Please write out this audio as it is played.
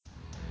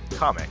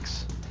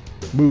Comics.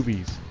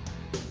 Movies.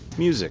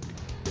 Music.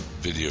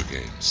 Video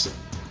games.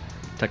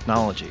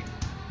 Technology.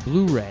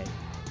 Blu-ray.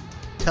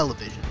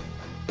 Television.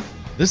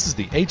 This is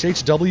the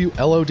HHW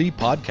LOD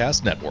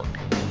Podcast Network.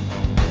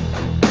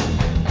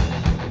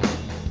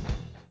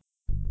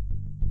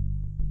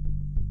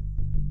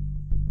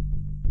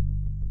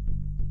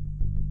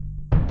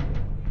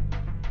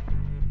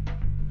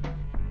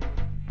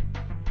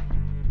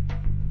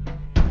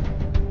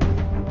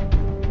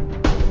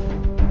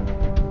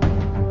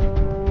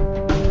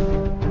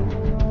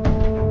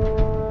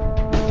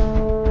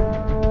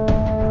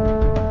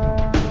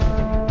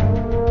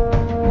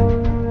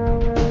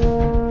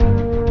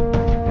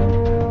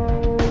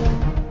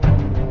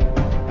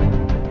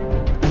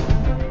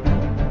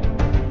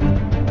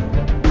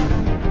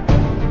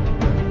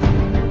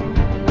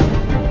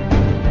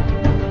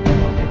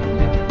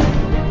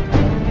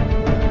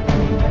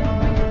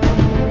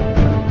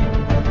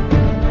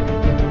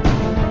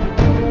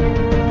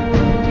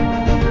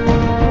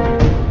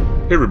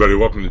 Hey everybody,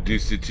 welcome to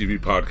DC TV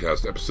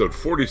Podcast, episode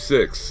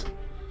 46.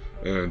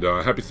 And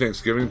happy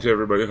Thanksgiving to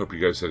everybody. Hope you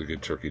guys had a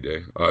good turkey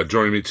day.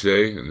 Joining me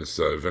today in this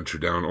venture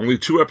down, only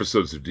 2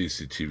 episodes of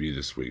DC TV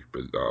this week,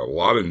 but a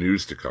lot of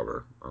news to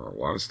cover. A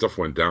lot of stuff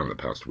went down the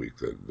past week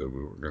that we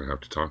were going to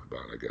have to talk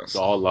about, I guess. It's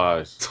all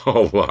lies. It's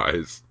all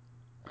lies.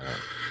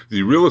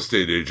 The real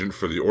estate agent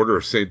for the Order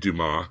of St.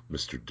 Dumas,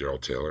 Mr.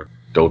 Daryl Taylor.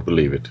 Don't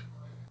believe it.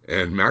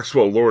 And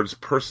Maxwell Lord's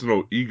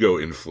personal ego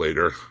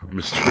inflator,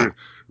 Mr.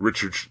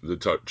 Richard the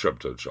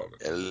Chubtoad Sheldon.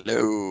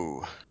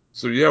 Hello.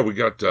 So yeah, we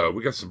got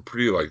some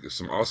pretty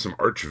some awesome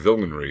arch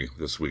villainry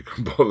this week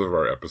on both of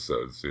our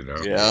episodes, you know.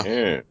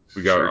 Yeah.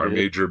 We got our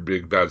major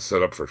big bad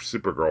setup for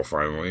Supergirl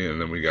finally, and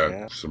then we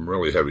got some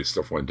really heavy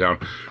stuff went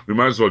down. We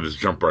might as well just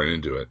jump right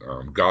into it.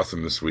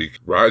 Gotham this week.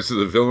 Rise of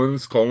the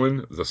Villains,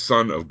 the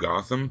Son of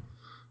Gotham.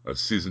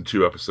 Season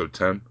 2, episode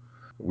 10.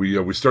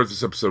 We start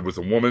this episode with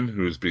a woman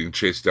who is being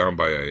chased down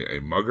by a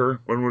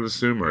mugger, one would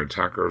assume, or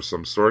attacker of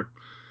some sort.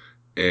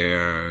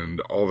 And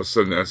all of a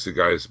sudden, as the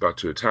guy is about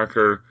to attack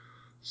her,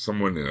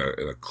 someone in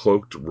a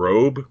cloaked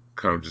robe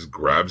kind of just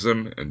grabs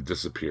him and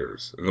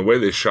disappears. And the way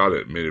they shot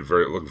it made it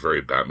look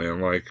very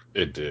Batman-like.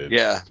 It did.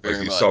 Yeah, Like very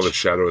you much. saw the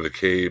shadow of the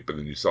cape, and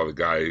then you saw the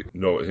guy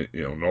no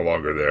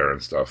longer there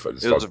and stuff.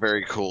 It was a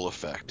very cool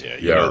effect. Yeah,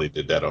 you know they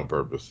did that on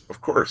purpose. Of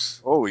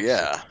course. Oh,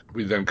 yeah.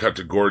 We then cut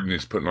to Gordon.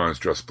 He's putting on his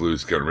dress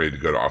blues, getting ready to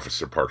go to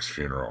Officer Park's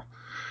funeral.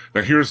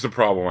 Now, here's the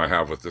problem I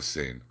have with this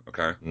scene,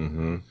 okay?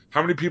 Mm-hmm.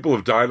 How many people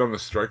have died on the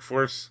strike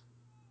force?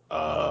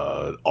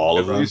 All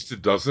of them? At least a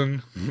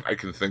dozen I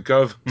can think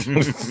of.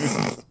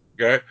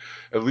 Okay?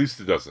 At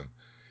least a dozen.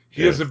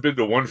 He hasn't been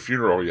to one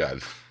funeral yet.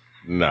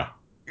 No.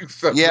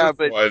 Except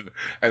this one.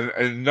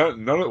 And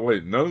none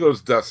of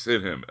those deaths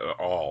hit him at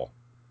all.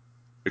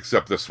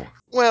 Except this one.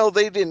 Well,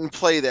 they didn't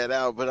play that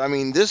out, but I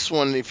mean, this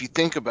one, if you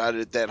think about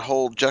it, that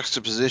whole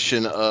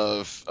juxtaposition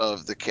of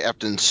the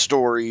captain's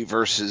story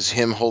versus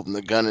him holding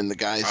the gun in the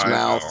guy's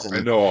mouth. I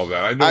know all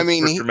that. I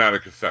mean, it's for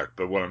dramatic effect,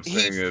 but what I'm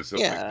saying is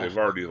that they've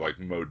already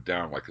mowed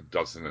down a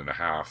dozen and a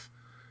half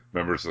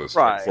members of the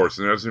strike force,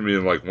 and there hasn't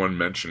been one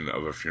mention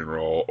of a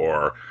funeral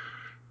or,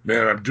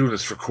 man, I'm doing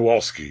this for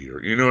Kowalski,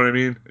 or you know what I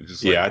mean?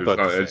 It's just I thought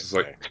it's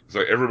just it's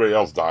like everybody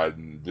else died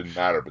and it didn't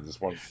matter, but this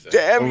one.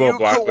 Damn one you,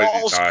 black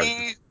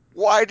Kowalski!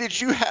 Why did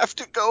you have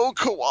to go,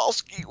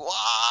 Kowalski?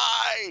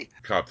 Why?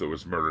 Cop that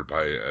was murdered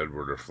by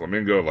Edward or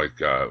Flamingo, like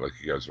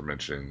you guys were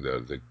mentioning,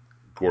 the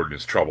Gordon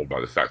is troubled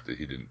by the fact that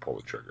he didn't pull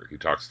the trigger. He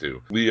talks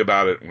to Lee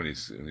about it when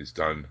he's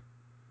done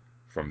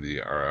from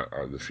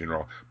the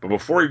funeral, but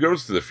before he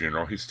goes to the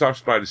funeral, he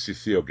stops by to see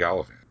Theo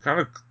Galavan, kind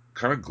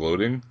of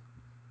gloating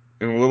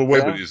in a little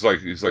way, but he's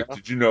like,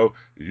 did you know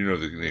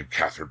the name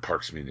Catherine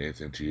Parks mean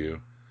anything to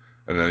you?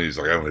 And then he's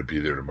like, I'm going to be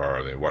there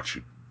tomorrow. And they watch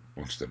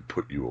them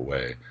put you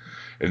away.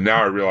 And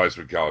now I realize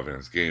what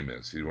Galavan's game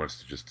is. He wants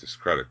to just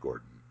discredit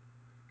Gordon.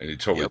 And he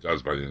totally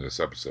does by the end of this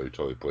episode. He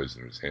totally plays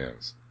into his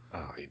hands.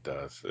 Oh, he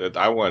does.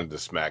 I wanted to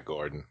smack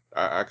Gordon.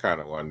 I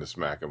kind of wanted to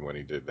smack him when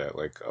he did that.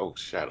 Like, oh,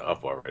 shut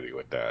up already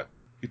with that.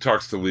 He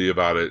talks to Lee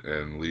about it,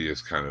 and Lee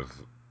is kind of,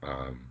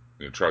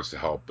 tries to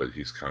help, but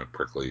he's kind of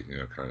prickly,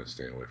 kind of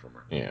staying away from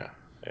her. Yeah.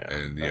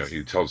 And,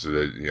 he tells her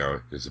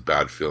that, there's a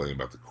bad feeling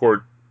about the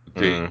court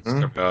date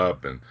coming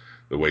up, and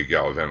the way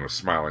Galavan was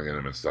smiling at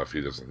him and stuff,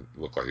 he doesn't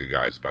look like a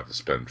guy who's about to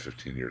spend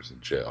 15 years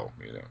in jail,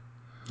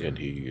 And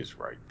he is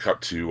right.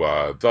 Cut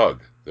to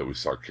Thug that we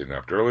saw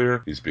kidnapped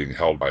earlier. He's being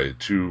held by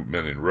 2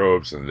 men in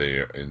robes, and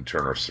they in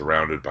turn are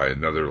surrounded by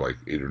another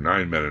 8 or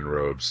 9 men in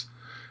robes.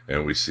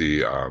 And we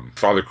see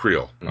Father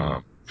Creel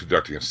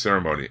conducting a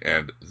ceremony,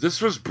 and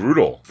this was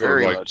brutal for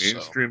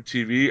mainstream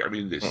TV. I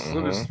mean, they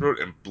slit his throat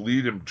and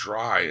bleed him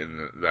dry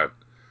in that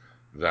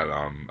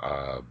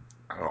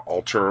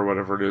altar or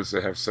whatever it is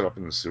they have set up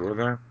in the sewer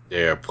there.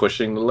 Yeah,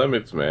 pushing the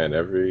limits, man.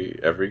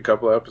 Every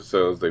couple of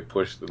episodes, they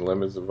push the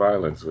limits of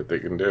violence, what they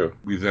can do.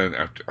 We then,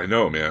 I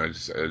know, man, it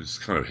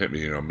just kind of hit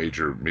me,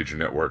 major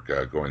network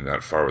going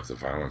that far with the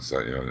violence,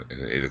 in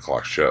an 8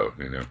 o'clock show,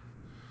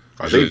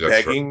 Are they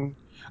begging?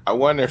 I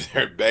wonder if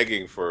they're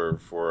begging for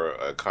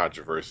a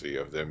controversy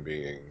of them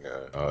being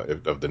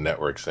of the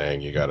network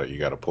saying you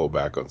gotta pull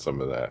back on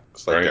some of that.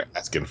 It's like Right? they're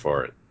asking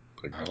for it.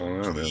 Like, I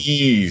don't know, man.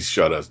 please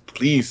shut us.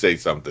 Please say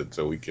something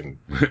so we can.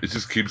 It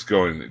just keeps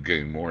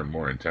getting more and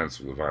more intense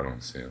with the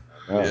violence. Yeah.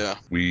 Yeah.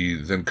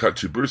 We then cut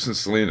to Bruce and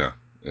Selena,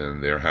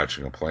 and they're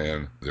hatching a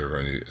plan. They're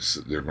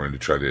going to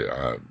try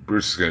to.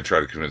 Bruce is going to try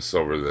to convince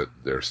Silver that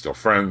they're still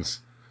friends,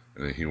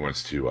 and that he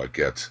wants to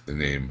get the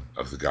name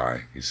of the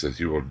guy. He says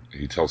he will.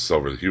 He tells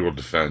Silver that he will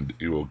defend.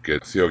 He will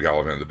get Theo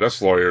Galavant the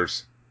best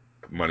lawyers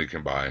money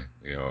can buy,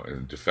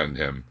 and defend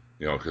him,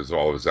 because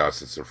all of his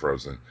assets are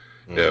frozen.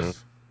 Mhm.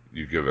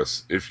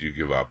 If you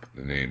give up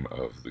the name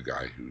of the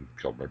guy who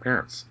killed my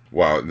parents.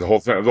 Wow, the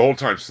whole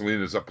time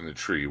Selena's up in the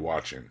tree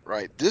watching.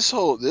 Right. This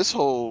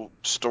whole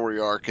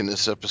story arc in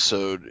this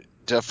episode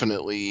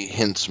definitely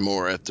hints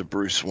more at the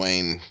Bruce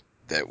Wayne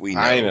that we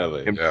know.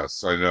 Finally.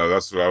 Yes, I know.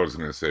 That's what I was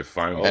going to say.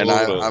 Finally, And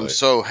I'm Totally.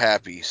 so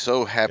happy to see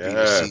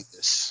Yes.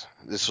 this.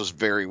 This was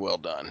very well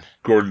done.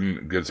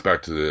 Gordon gets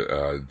back to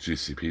the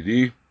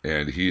GCPD,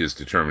 and he is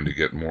determined to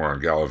get more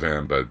on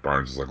Galavant, but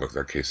Barnes is like, look,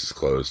 that case is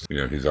closed.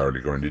 He's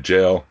already going to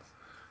jail.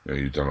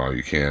 You've done all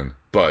you can.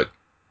 But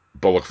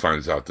Bullock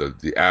finds out that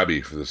the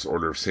abbey for this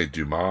Order of Saint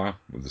Dumas,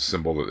 with the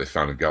symbol that they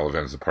found in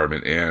Galavant's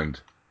apartment and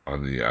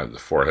on the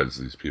foreheads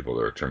of these people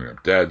that are turning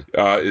up dead,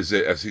 is,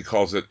 as he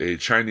calls it, a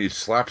Chinese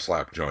slap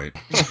joint.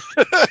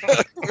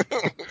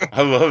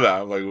 I love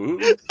that. I'm like,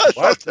 ooh,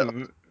 what?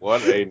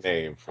 What a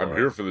name I'm for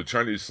here it. for the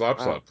Chinese slap,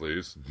 Wow.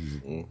 please.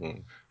 Hmm.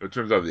 It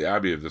turns out the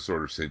abbey of this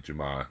Order of Saint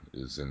Dumas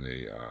is in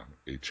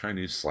a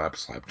Chinese slap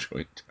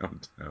joint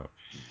downtown.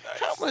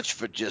 How Nice. much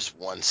for just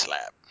one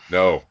slap?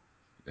 No,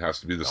 it has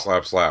to be the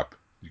No. slap.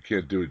 You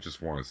can't do it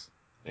just once.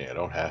 Yeah,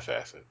 don't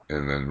half-ass it.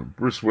 And then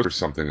Bruce whispers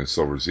something in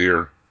Silver's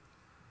ear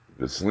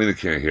that Selena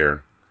can't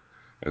hear,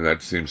 and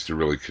that seems to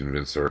really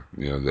convince her,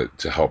 that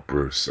to help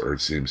Bruce, or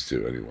it seems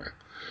to anyway.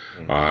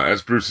 Mhm.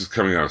 As Bruce is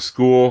coming out of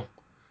school,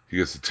 he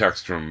gets a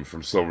text from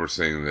Silver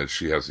saying that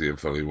she has the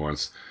info he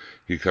wants.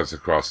 He cuts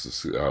across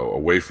this,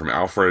 away from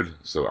Alfred,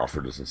 so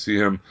Alfred doesn't see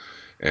him,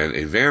 and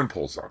a van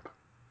pulls up.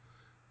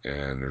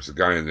 And there's a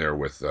guy in there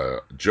with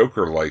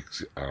Joker-like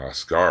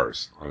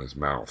scars on his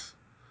mouth,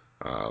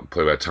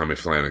 played by Tommy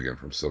Flanagan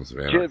from Sons of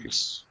Anarchy.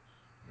 Jibs.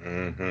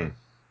 Hmm.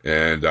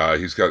 And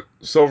he's got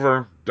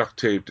Silver duct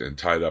taped and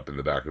tied up in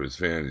the back of his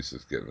van. He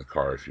says, get in the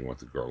car if you want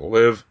the girl to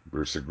live.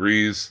 Bruce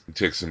agrees. He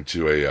takes him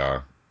to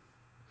a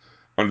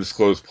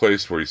undisclosed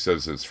place where he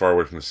says it's far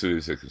away from the city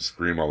so they can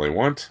scream all they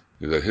want.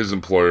 That his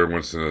employer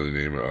wants to know the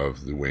name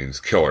of the Wayne's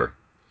killer.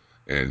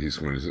 And he's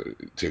going to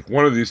take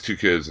one of these two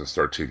kids and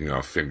start taking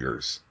off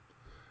fingers.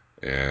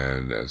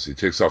 And as he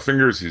takes off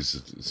fingers, he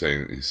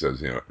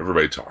says,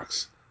 everybody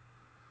talks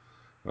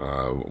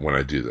when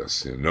I do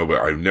this. Nobody,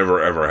 I've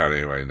never ever had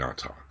anybody not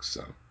talk.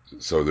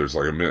 So there's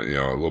like a minute,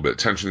 a little bit of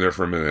tension there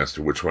for a minute as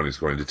to which one he's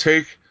going to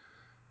take.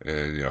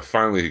 And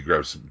finally he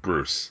grabs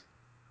Bruce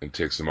and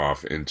takes him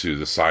off into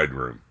the side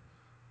room,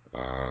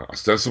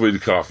 ostensibly to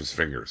cut off his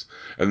fingers.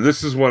 And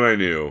this is when I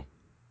knew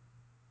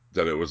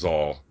that it was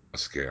all a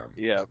scam.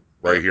 Yeah.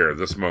 Right here, at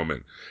this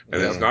moment.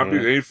 And it's not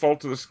any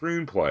fault of the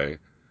screenplay.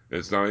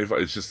 It's not any fault.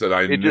 It's just that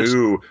I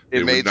knew they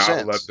would made not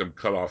sense. let them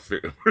cut off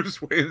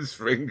Bruce Wayne's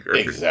fingers.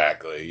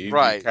 Exactly. You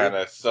Right. kind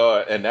of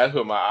saw it, and that's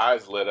when my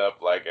eyes lit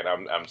up. Like, and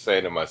I'm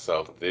saying to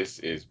myself, "This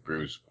is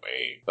Bruce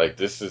Wayne. Like,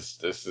 this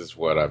is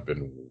what I've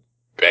been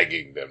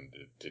begging them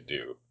to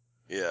do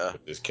Yeah.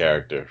 with this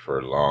character for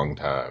a long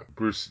time."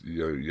 Bruce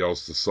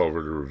yells to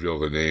Silver to reveal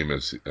the name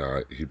as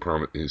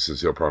he says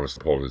he'll promise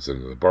to hold his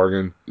end of the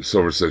bargain.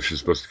 Silver says she's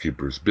supposed to keep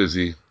Bruce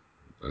busy.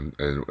 And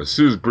as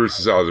soon as Bruce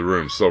is out of the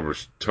room,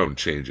 Silver's tone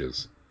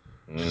changes.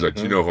 She's like,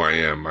 "You know who I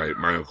am. My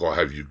uncle will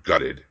have you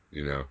gutted.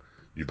 You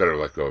better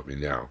let go of me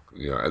now."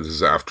 And this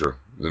is after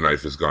the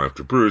knife has gone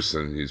after Bruce,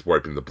 and he's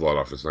wiping the blood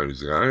off his knife.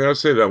 He's like, "I gotta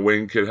say that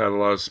Wayne kid had a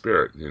lot of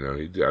spirit. He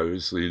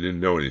obviously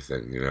didn't know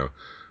anything.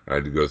 I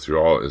had to go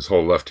through his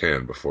whole left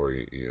hand before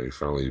he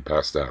finally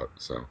passed out."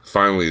 So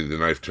finally, the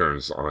knife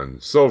turns on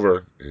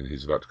Silver, and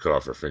he's about to cut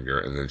off her finger,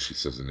 and then she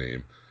says the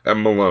name.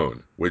 And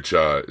Malone, which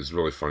is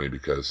really funny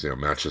because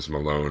Matches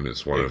Malone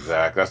is one of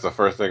That's the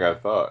first thing I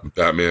thought.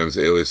 Batman's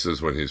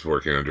aliases when he's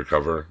working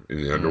undercover in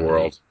the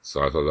underworld. So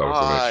I thought that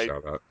was a nice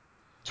shout out.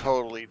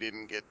 Totally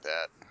didn't get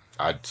that.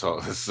 I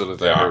told as soon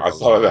as I Yeah, heard I thought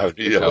of Malone, that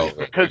immediately.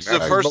 Because the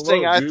Matches first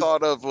thing Malone, I dude.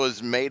 thought of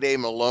was Mayday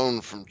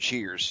Malone from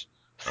Cheers.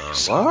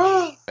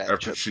 What?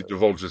 After she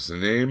divulges the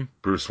name,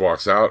 Bruce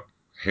walks out,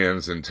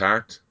 hands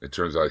intact. It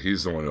turns out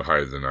he's the one who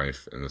hired the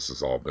knife, and this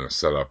has all been a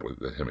setup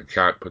that him and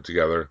Kat put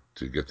together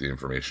to get the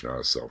information out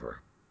of Silver.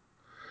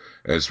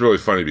 And it's really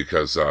funny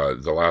because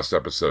the last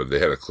episode, they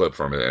had a clip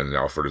from it, and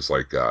Alfred is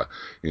like,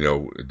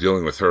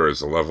 dealing with her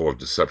is a level of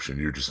deception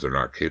you just are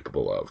not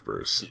capable of,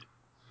 Bruce.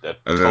 That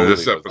And then totally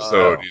this was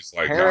episode, a he's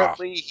like,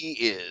 Apparently he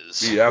is.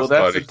 BS, Well,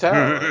 that's buddy. a tell,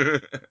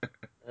 right?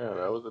 Yeah,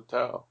 that was a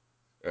tell.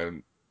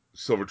 And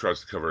Silver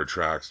tries to cover her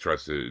tracks,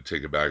 tries to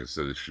take it back and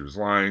say that she was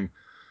lying.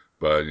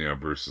 But,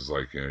 Bruce is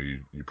like,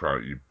 you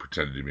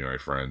pretended to be my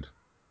friend.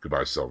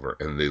 Goodbye, Silver.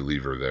 And they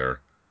leave her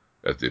there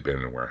at the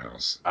abandoned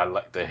warehouse. I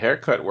like the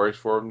haircut works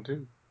for him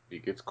too. He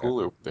gets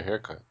cooler with the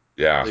haircut.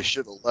 Yeah, They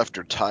should have left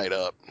her tied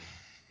up.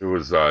 it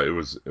was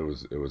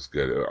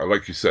good.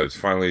 Like you said, it's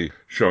finally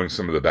showing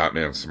some of the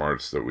Batman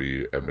smarts that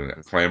we have been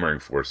clamoring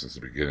for since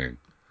the beginning.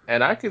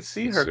 And I could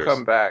see her Seriously.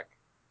 come back.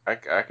 I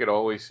could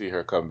always see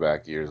her come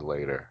back years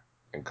later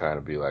and kind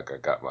of be like, I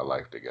got my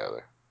life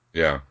together.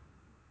 Yeah,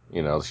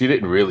 You know, she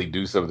didn't really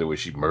do something where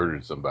she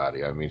murdered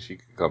somebody. I mean, she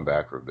could come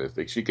back from this.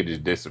 Like, she could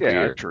just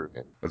disappear. Yeah, true.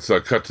 let's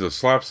cut to the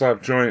slap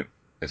joint.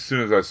 As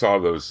soon as I saw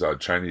those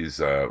Chinese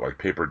like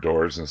paper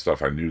doors and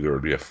stuff, I knew there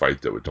would be a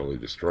fight that would totally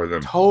destroy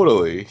them.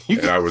 Totally.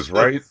 And I was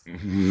right.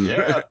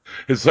 Yeah.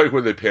 It's like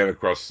when they pan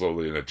across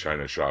slowly in a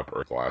China shop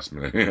or glass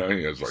minute. You know,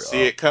 it's You like,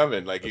 see it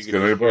coming. Like, you it's can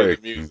gonna just hear the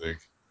break. music.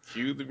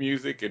 Cue the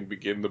music and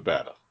begin the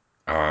battle.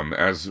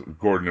 As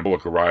Gordon and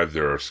Bullock arrive,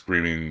 there are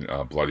screaming,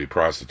 bloody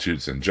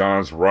prostitutes, and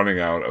John's running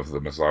out of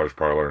the massage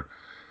parlor.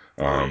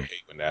 I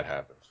hate when that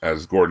happens.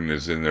 As Gordon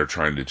is in there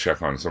trying to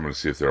check on someone to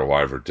see if they're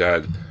alive or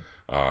dead,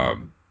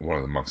 one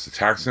of the monks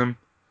attacks him.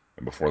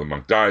 And before the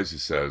monk dies, he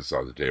says,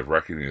 the day of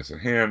reckoning is at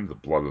hand. The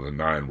blood of the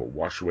 9 will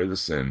wash away the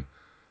sin.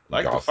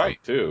 Like the fight,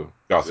 too.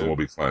 Gotham will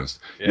be cleansed.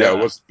 Yeah. It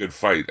was a good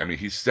fight. I mean,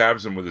 he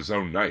stabs him with his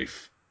own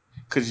knife.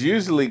 Because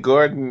usually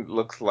Gordon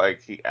looks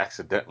like he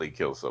accidentally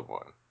killed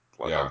someone.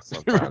 Like, Yeah.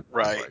 sometimes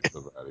Right. like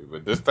somebody.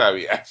 But this time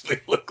he actually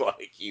looked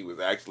like he was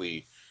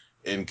actually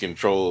in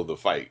control of the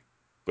fight.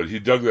 But he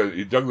dug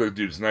the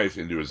dude's knife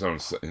into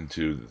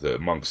the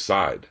monk's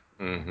side.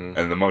 Mm-hmm.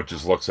 And the monk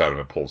just looks at him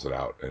and pulls it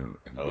out and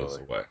goes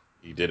away.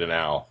 He did an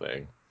owl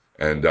thing.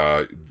 And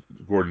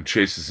Gordon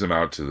chases him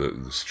out to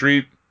the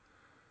street.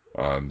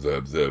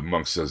 The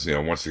monk says,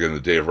 once again, the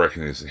day of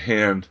reckoning is at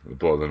hand. The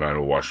blood of the 9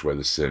 will wash away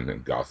the sin,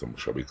 and Gotham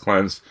shall be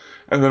cleansed.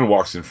 And then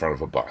walks in front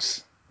of a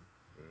bus.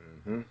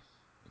 Mm-hmm.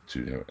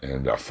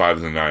 And 5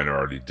 of the 9 are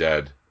already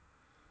dead.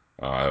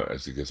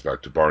 As he gets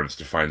back to Barnes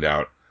to find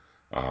out,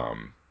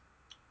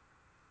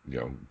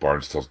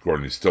 Barnes tells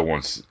Gordon he still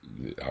wants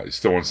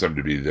them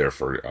to be there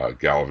for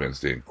Gallivan's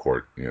day in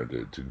court,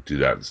 to do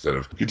that instead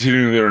of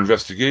continuing their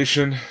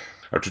investigation.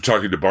 After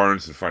talking to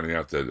Barnes and finding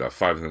out that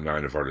 5 of the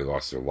 9 have already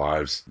lost their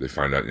lives, they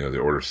find out, the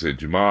Order of Saint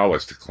Dumas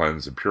likes to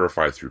cleanse and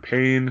purify through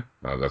pain.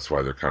 That's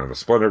why they're kind of a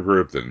splinter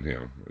group. That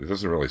it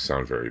doesn't really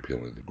sound very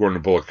appealing. Gordon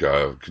and Bullock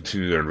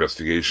continue their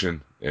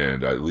investigation,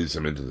 and it leads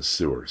them into the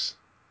sewers,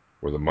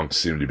 where the monks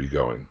seem to be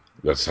going.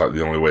 That's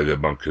the only way the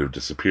monk could have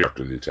disappeared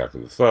after the attack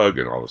of the thug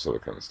and all this other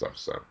kind of stuff.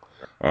 So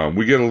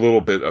we get a little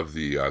bit of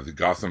the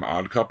Gotham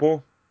Odd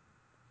Couple.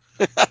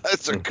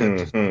 That's a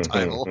good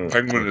title.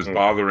 Penguin is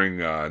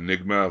bothering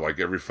Enigma like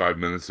every 5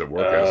 minutes at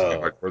work,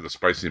 asking like where the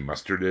spicy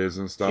mustard is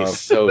and stuff. He's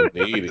so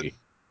needy.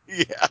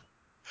 Yeah.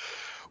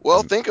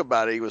 Well, think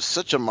about it. He was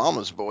such a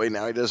mama's boy.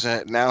 Now he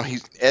doesn't. Now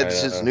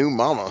Ed's his new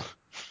mama.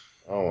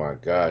 Oh my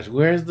gosh,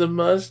 where's the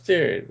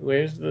mustard?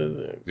 Where's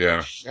the?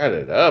 Yeah. Shut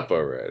it up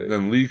already.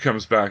 Then Lee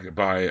comes back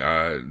by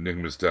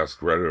Enigma's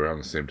desk right around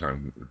the same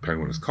time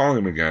Penguin is calling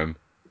him again.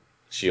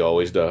 She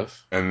always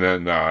does. And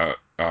then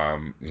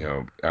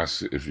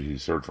asks if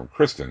he's heard from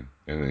Kristen,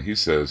 and then he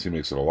says he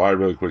makes it a lie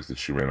really quick that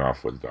she ran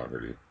off with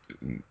Dougherty.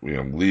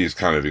 Lee is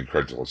kind of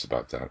incredulous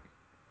about that.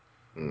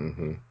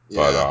 Mm-hmm.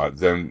 Yeah. But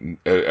then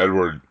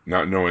Edward,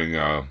 not knowing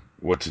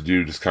what to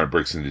do, just kind of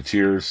breaks into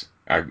tears.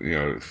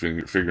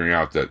 Figuring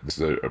out that this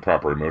is a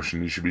proper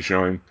emotion you should be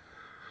showing.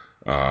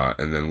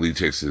 And then Lee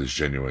takes it as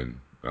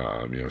genuine,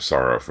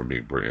 sorrow from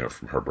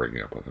from her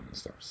breaking up with him and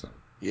stuff. So.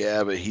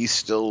 Yeah, but he's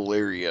still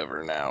leery of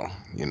her now.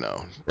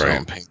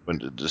 Telling Penguin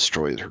to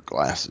destroy her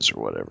glasses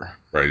or whatever.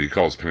 Right. He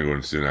calls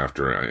Penguin soon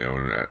after,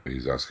 and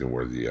he's asking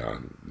where the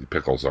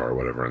pickles are or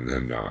whatever, and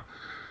then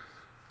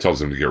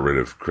tells him to get rid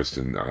of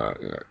Kristen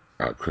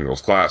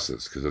Kringle's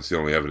glasses because that's the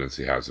only evidence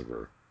he has of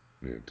her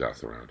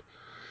death around.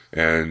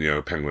 And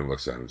Penguin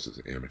looks at him and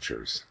says,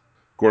 "Amateurs."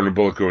 Gordon and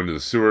Bullock go into the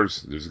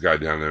sewers. There's a guy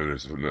down there.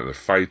 There's another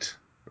fight.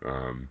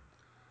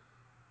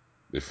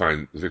 They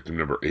find victim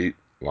number 8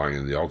 lying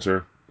in the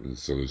altar.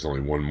 So there's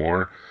only one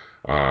more.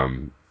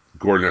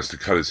 Gordon has to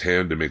cut his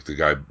hand to make the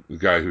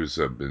guy who's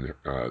been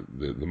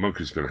the monk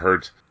who's been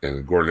hurt,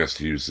 and Gordon has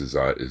to use his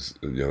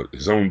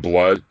own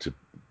blood to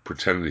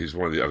pretend that he's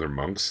one of the other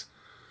monks,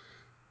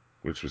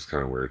 which was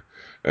kind of weird.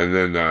 And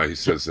then he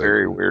says that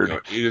Very weird.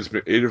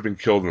 8 have been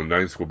killed, and the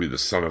 9th will be the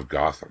son of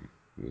Gotham.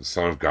 The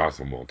son of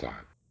Gotham will die.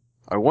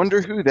 I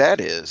wonder who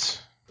that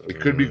is. It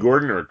could be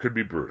Gordon or it could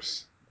be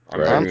Bruce.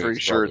 I'm pretty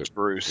sure it's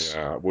Bruce.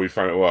 Yeah, we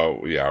find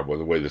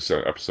the way this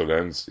episode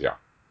ends, yeah.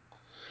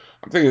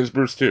 I'm thinking it's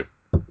Bruce too.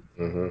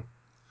 Mm-hmm.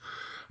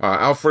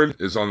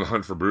 Alfred is on the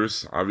hunt for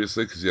Bruce,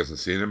 obviously, because he hasn't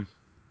seen him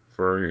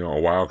for a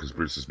while, because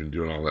Bruce has been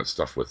doing all that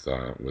stuff with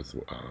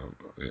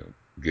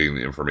getting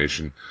the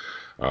information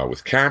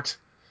with Kat,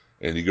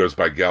 and he goes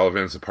by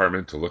Gallivan's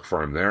apartment to look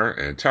for him there,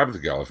 and Tabitha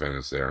Gallivan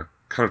is there,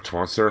 kind of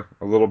taunts her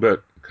a little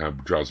bit, kind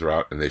of draws her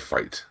out, and they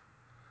fight.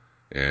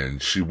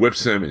 And she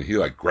whips him, and he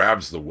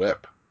grabs the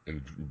whip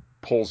and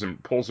pulls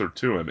her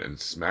to him and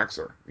smacks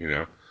her.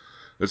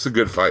 It's a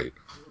good fight.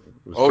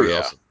 It was pretty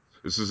awesome.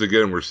 This is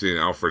again we're seeing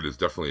Alfred is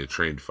definitely a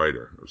trained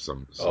fighter of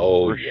some.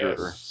 Oh For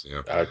sure. yes,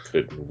 Yeah. I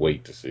couldn't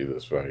wait to see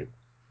this fight.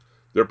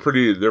 They're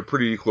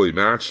pretty equally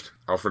matched.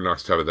 Alfred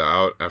knocks Tabitha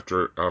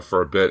out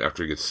for a bit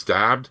after he gets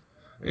stabbed,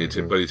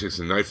 and but he takes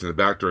a knife in the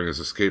back during his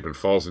escape and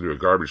falls into a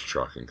garbage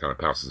truck and kind of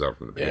passes out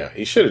from the pain. Yeah,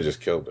 he should have just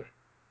killed her.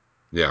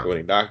 Yeah, When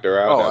he knocked her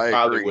out, Oh, that I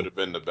probably agree. would have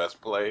been the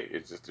best play.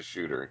 It's just to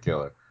shoot her and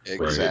kill her. But he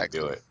didn't Exactly.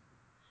 do it.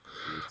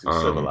 He was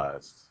too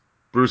civilized.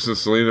 Bruce and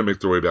Selena make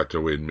their way back to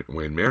Wayne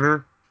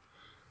Manor,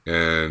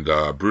 and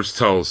Bruce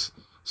tells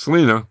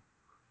Selena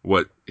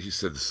what he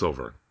said to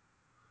Silver.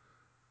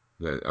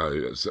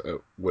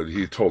 That what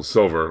he told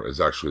Silver is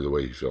actually the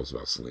way he feels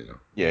about Selena.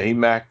 Yeah, he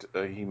macked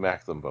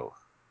them both.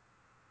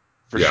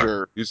 For Yeah,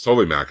 sure. he's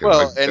totally macking.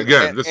 Well, Like,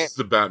 again, this is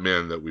the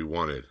Batman that we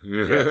wanted.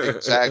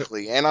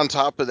 exactly. And on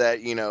top of that,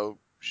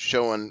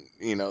 showing,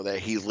 that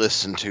he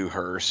listened to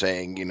her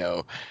saying,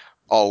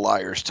 all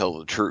liars tell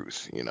the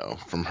truth,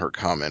 from her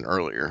comment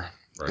earlier.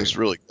 Right. It's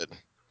really good.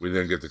 We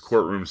then get the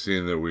courtroom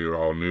scene that we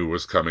all knew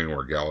was coming,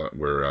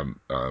 where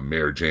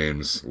Mayor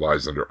James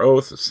lies under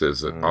oath. It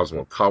says that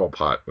Oswald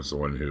Cobblepot was the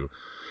one who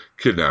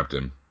kidnapped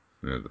him,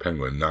 the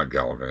Penguin, not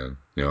Galavan.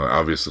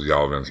 Obviously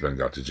Galavan's been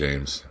got to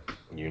James.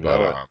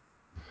 But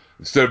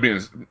instead of being,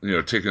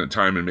 taking the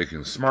time and making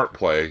a smart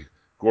play,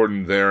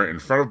 Gordon there in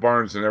front of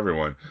Barnes and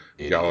everyone,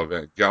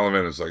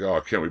 Galavan is like, oh,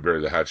 can't we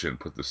bury the hatchet and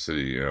put this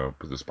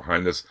put this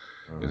behind us?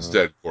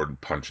 Instead, Gordon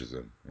punches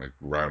him, like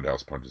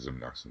roundhouse punches him,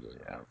 knocks him to the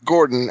ground.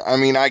 Gordon, I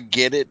mean, I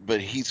get it,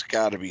 but he's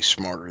got to be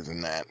smarter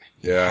than that.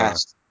 Yeah.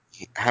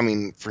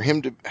 For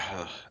him to,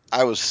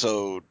 I was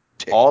so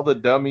ticked. all the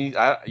dummies,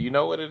 you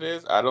know what it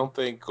is? I don't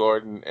think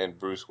Gordon and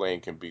Bruce Wayne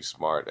can be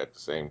smart at the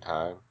same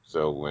time.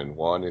 So when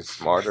one is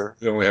smarter,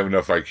 They only have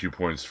enough IQ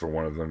points for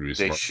one of them to be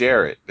they smart.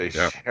 share it. They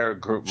share a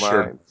group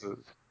mind.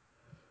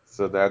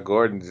 So now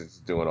Gordon's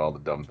just doing all the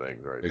dumb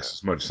things right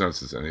Makes now. as much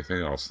sense as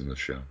anything else in the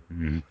show.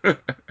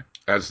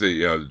 As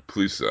the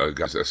police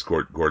guys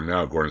escort Gordon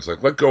out, Gordon's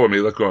like, let go of me,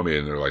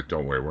 and they're like,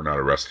 don't worry, we're not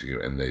arresting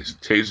you, and they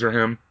taser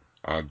him.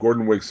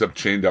 Gordon wakes up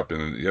chained up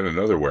in yet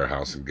another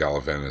warehouse, and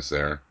Galavan is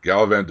there.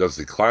 Galavan does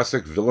the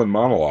classic villain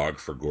monologue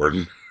for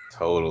Gordon,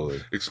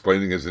 Totally.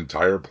 explaining his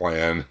entire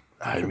plan.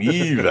 I'm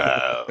evil.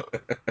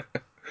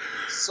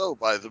 So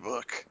by the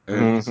book.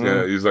 And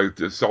he's like,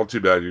 it's all too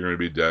bad you're going to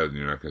be dead and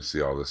you're not going to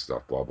see all this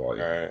stuff, blah, blah.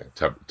 Right.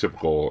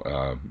 Typical,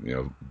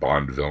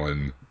 Bond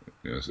villain,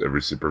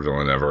 every super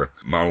villain ever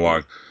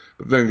monologue.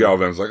 But then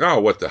Galvan's like,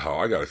 oh, what the hell?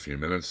 I got a few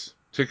minutes.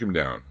 Take him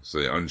down. So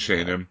they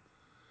unchain him.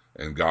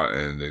 And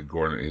then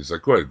Gordon, he's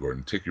like, go ahead,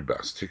 Gordon, take your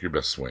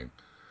best swing.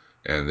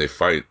 And they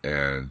fight,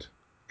 and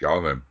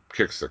Galvan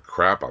kicks the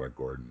crap out of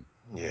Gordon.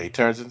 Yeah, he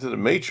turns into the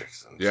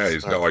Matrix. Yeah,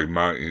 he's got like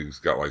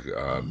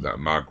that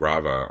Ma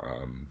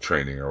Grava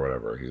training or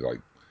whatever. He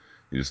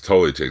just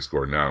totally takes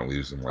Gordon out and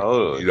leaves him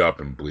beat up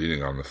and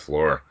bleeding on the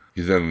floor.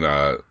 He then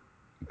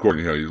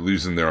Gordon, he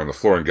leaves him there on the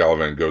floor, and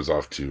Galavan goes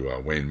off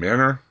to Wayne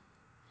Manor.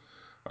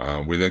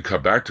 We then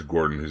cut back to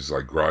Gordon, who's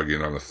like groggy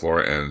and on the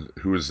floor, and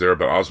who was there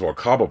but Oswald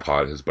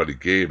Cobblepot. His buddy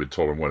Gabe had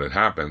told him what had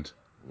happened.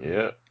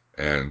 Yeah.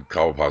 And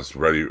Cobblepot's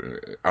ready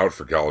out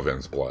for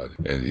Galavan's blood,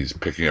 and he's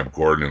picking up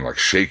Gordon and like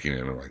shaking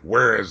him and like,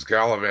 where is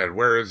Galavan?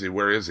 Where is he?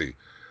 Where is he?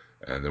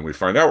 And then we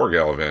find out where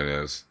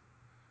Galavan is.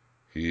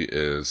 He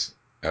is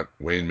at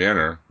Wayne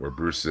Manor, where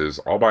Bruce is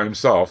all by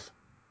himself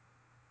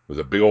with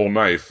a big old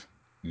knife.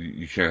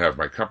 You can't have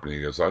my company.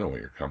 He goes, I don't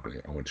want your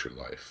company. I want your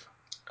life.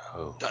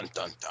 Oh. Dun,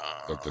 dun, dun.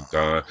 Dun, dun,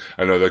 dun.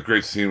 I know that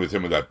great scene with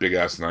him with that big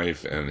ass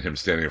knife and him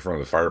standing in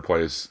front of the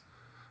fireplace.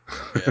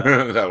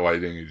 Yeah. That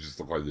lighting, he just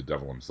looked like the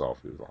devil himself.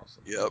 He was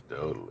awesome.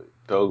 Yep.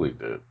 Totally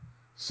did.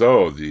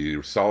 So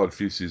the solid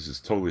feces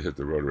has totally hit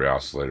the rotary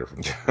oscillator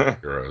from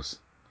Heroes.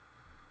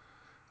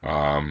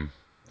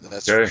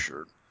 That's for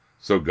sure.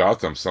 So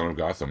Gotham, Son of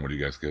Gotham, what do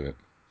you guys give it?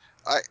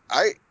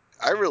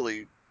 I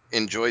really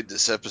enjoyed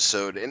this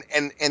episode,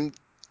 and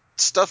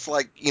stuff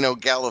like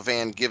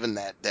Galavan giving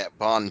that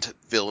Bond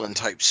villain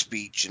type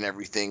speech and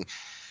everything.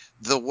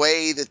 The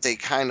way that they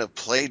kind of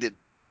played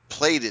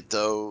it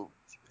though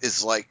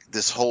is like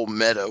this whole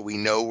meta. We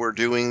know we're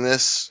doing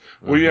this.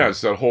 Well, yeah,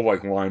 it's that whole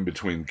like line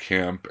between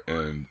camp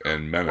and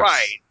menace.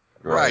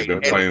 Right. They've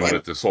been playing with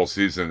it this whole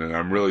season, and I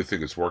really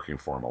think it's working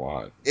for him a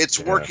lot. It's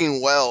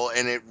working well,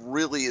 and it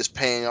really is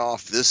paying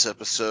off this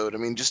episode. I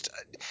mean, just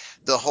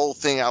the whole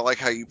thing. I like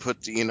how you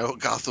put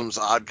Gotham's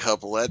Odd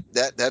Couple.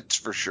 That's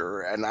for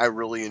sure, and I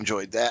really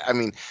enjoyed that. I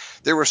mean,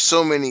 there were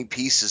so many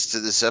pieces to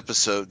this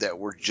episode that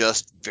were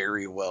just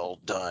very well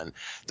done.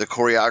 The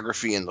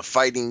choreography and the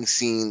fighting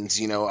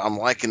scenes. I'm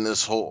liking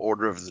this whole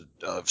Order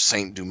of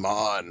Saint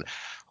Dumas, and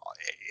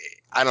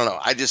I don't know.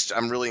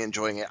 I'm really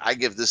enjoying it. I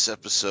give this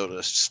episode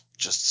a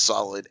just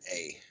solid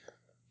A.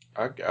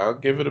 I'll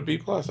give it a B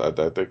plus. I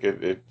think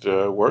it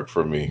worked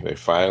for me. They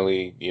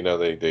finally,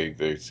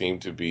 they seem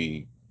to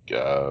be,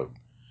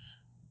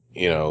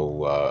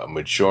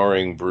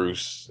 maturing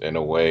Bruce in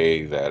a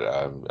way that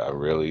I'm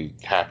really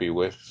happy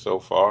with so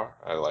far.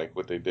 I like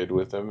what they did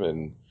with him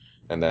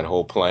and that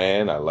whole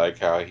plan. I like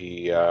how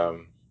he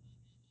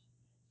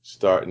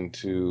starting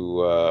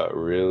to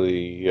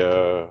really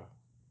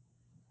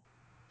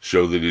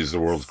show that he's the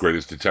world's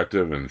greatest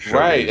detective and show that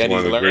Right, he's and one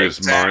of he's the learning,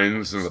 greatest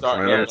minds in the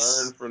starting to planet.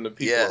 learn from the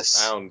people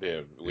Yes. around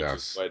him, which is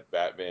Yes, what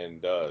Batman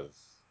does.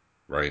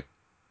 right.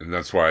 And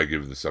that's why I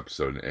give this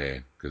episode an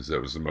A, because that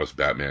was the most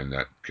Batman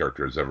that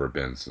character has ever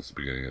been since the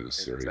beginning of the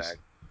series. Exactly.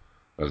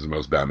 That was the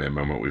most Batman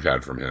moment we've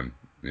had from him,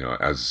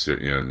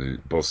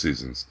 in both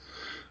seasons.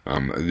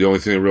 The only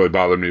thing that really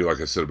bothered me,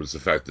 like I said, was the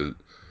fact that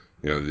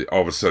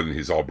all of a sudden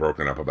he's all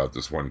broken up about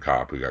this one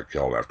cop who got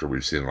killed after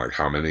we've seen like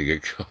how many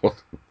get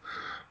killed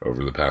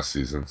over the past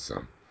season. So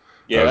that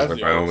Yeah, was that's like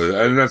the my only only,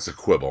 slight. and that's a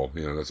quibble.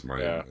 That's my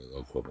Yeah.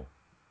 little quibble.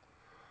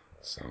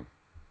 So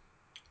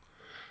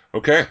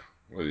okay,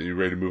 well, you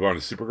ready to move on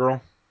to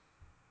Supergirl?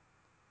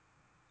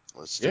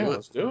 Let's Yeah, do it.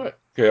 let's do it.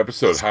 Okay, Let's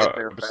get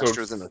there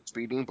faster than a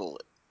speeding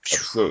bullet.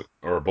 episode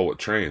or a bullet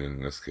train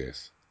in this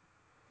case.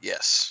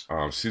 Yes.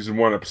 Season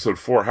 1, episode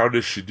 4. How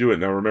does she do it?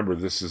 Now, remember,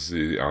 this is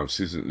the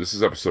season. This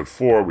is episode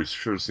 4. We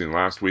should have seen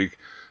last week.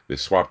 They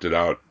swapped it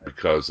out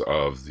because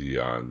of the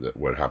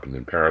what happened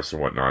in Paris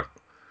and whatnot.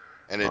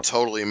 And it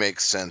totally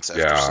makes sense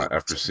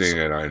After seeing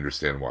it, I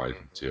understand why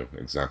too.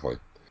 Exactly.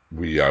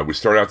 We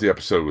start out the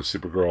episode with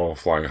Supergirl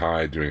flying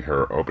high, doing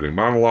her opening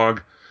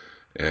monologue,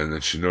 and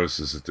then she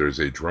notices that there's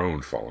a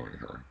drone following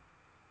her.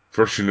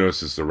 First, she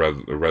notices the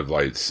red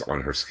lights on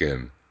her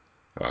skin,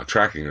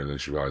 tracking her. Then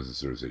she realizes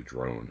there's a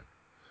drone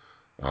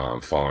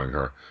following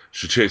her.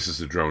 She chases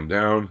the drone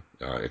down.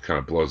 It kind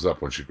of blows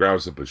up when she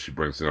grabs it, but she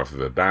brings enough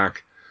of it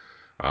back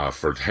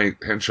for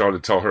Hank Henshaw to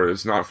tell her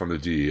it's not from the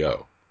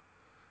DEO.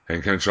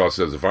 Hank Henshaw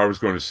says, if I was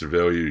going to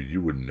surveil you, you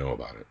wouldn't know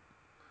about it.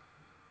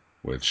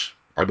 Which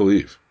I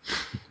believe.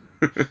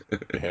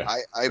 Yeah.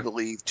 I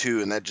believe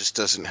too, and that just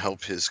doesn't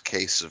help his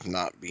case of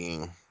not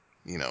being,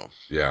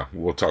 Yeah,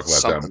 we'll talk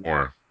about that something.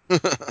 more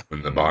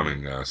when the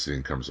bombing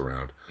scene comes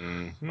around.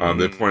 Mm-hmm.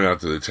 They point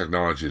out that the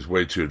technology is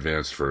way too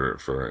advanced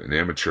for an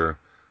amateur.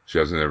 She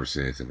hasn't ever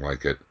seen anything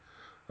like it.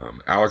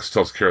 Alex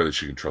tells Kara that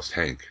she can trust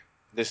Hank.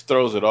 This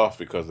throws it off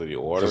because of the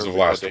order Because of that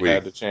last they week.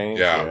 had to change.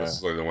 Yeah, Yeah. this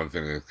is like the one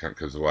thing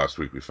because of last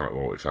week we found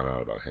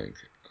out about Hank.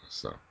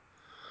 So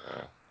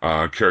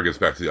Kara gets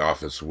back to the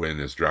office.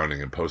 Wynn is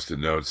drowning in post-it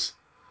notes.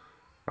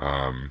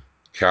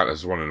 Kat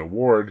has won an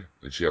award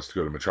and she has to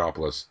go to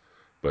Metropolis,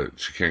 but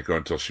she can't go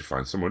until she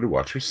finds someone to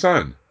watch her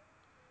son.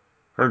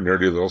 Her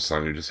nerdy little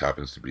son who just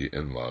happens to be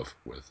in love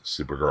with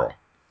Supergirl.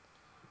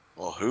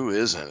 Well, who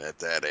isn't at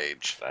that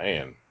age?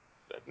 Saying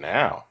that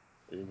now.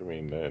 What do you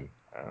mean then?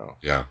 How?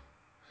 Yeah.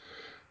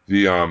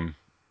 The I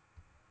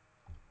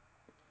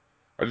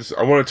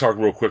want to talk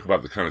real quick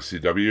about the kind of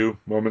CW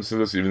moments of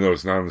this, even though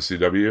it's not on the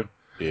CW.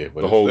 Yeah,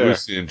 but The it's whole there.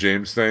 Lucy and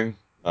James thing.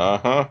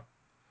 Uh-huh.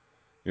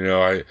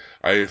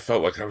 I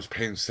felt like I was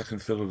paying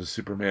second fiddle to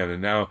Superman,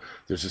 and now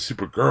there's a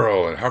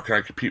Supergirl, and how can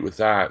I compete with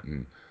that?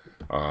 And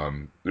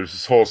there's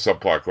this whole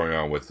subplot going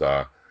on with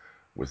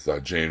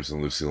James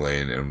and Lucy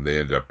Lane, and they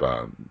end up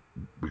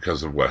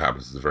because of what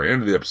happens at the very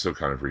end of the episode,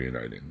 kind of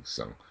reuniting.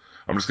 So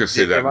I'm just gonna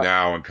say that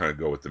now and kind of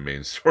go with the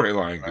main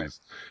storyline because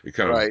it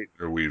kind of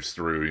interweaves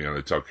through.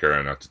 They tell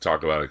Kara not to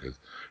talk about it because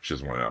she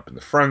doesn't want to end up in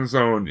the friend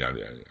zone. Yada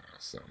yada yada.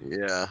 So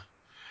Yeah.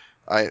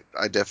 I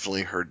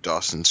definitely heard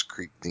Dawson's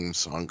Creek theme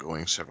song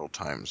going several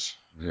times.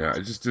 yeah, I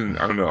just didn't.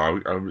 I don't know.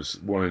 I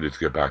was wanted it to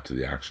get back to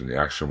the action. The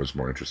action was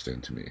more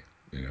interesting to me.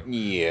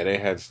 Yeah, they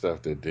had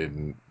stuff that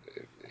didn't.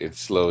 It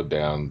slowed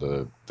down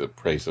the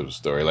pace of the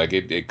story. Like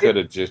it could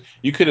have just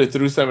you could have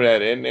threw some of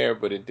that in there,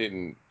 but it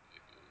didn't.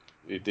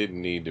 It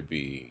didn't need to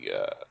be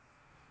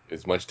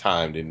as much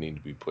time didn't need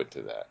to be put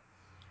to that.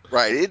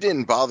 Right. It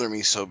didn't bother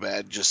me so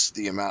bad, just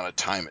the amount of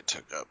time it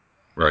took up.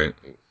 Right.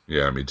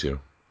 Yeah, me too.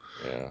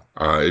 Yeah.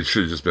 It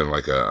should have just been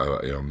like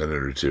a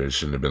minute or two. It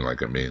shouldn't have been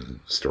like a main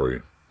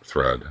story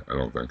thread. I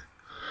don't think.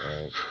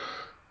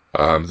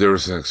 Right. There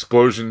was an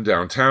explosion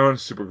downtown.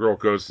 Supergirl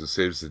goes and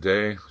saves the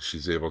day.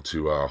 She's able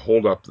to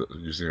hold up,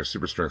 using her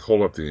super strength,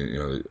 hold up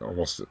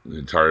almost the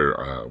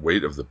entire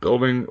weight of the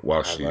building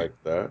while I she. like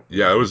that.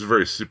 Yeah, it was a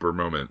very super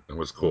moment. It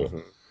was cool.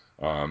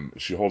 Mm-hmm.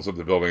 She holds up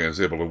the building and is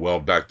able to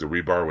weld back the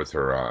rebar with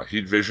her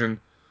heat vision,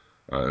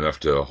 enough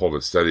to hold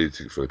it steady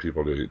for the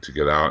people to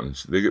get out. And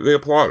they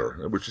applaud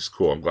her, which is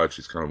cool. I'm glad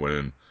she's kind of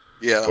winning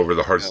over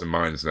the hearts and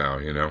minds now.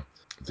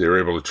 They were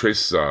able to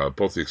trace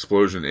both the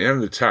explosion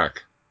and the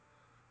tech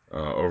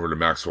over to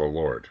Maxwell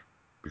Lord,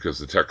 because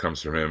the tech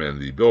comes from him,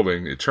 and the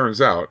building, it turns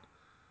out,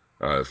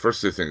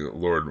 first they think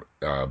Lord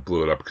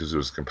blew it up because it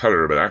was a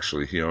competitor, but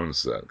actually he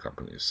owns that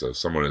company, so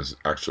someone is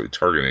actually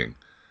targeting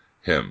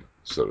him,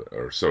 so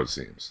it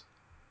seems.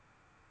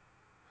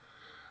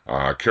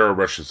 Kara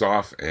rushes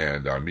off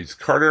and meets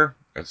Carter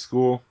at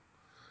school.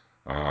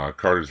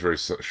 Carter's very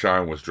shy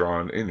and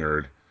withdrawn, a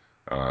nerd,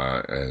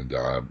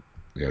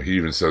 and he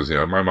even says,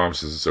 my mom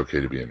says it's okay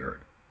to be a nerd,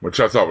 which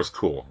I thought was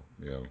cool.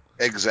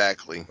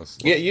 Exactly.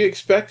 Yeah, you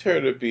expect her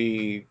to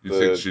be. You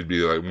think she'd be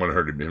like want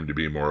him to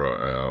be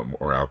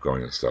more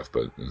outgoing and stuff,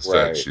 but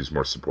instead she's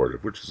more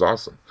supportive, which is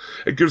awesome.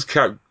 It gives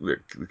Kat the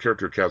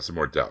character of Kat some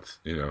more depth,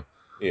 Yeah,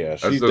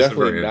 That's she's the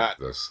definitely very end not.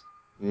 of this.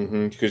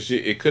 Because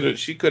she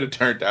could have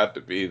turned out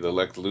to be the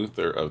Lex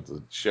Luthor of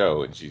the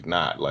show, and she's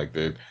not. Like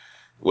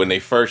when they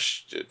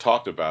first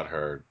talked about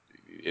her,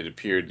 it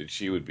appeared that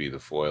she would be the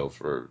foil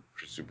for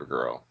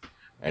Supergirl,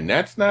 and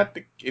that's not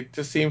the. It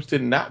just seems to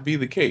not be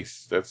the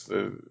case. That's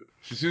the.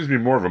 She seems to be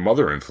more of a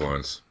mother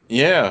influence.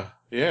 Yeah,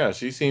 yeah.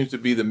 She seems to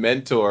be the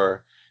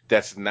mentor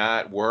that's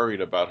not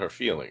worried about her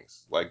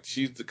feelings. Like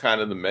she's the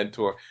kind of the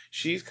mentor.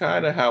 She's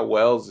kind of how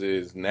Wells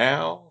is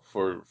now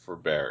for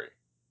Barry.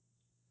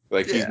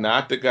 Like he's Yeah.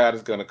 not the guy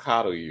that's gonna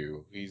coddle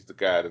you. He's the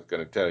guy that's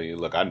gonna tell you,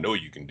 "Look, I know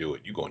you can do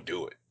it. You're gonna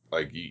do it.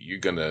 Like you're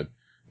gonna,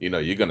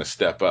 you're gonna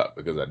step up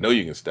because I know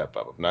you can step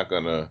up. I'm not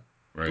gonna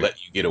Right.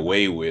 let you get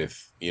away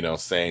with,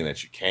 saying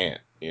that you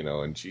can't.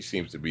 And she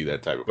seems to be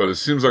that type of But it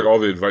person. seems like all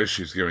the advice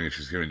she's giving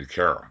to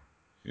Kara.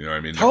 You know what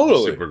I mean? Not to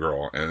Totally,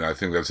 Supergirl. And I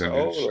think that's an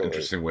totally.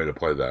 interesting way to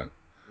play that.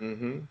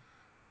 Mm-hmm.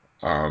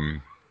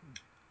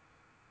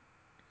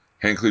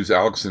 Hank leaves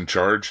Alex in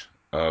charge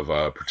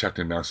of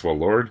protecting Maxwell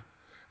Lord.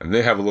 And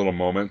they have a little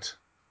moment.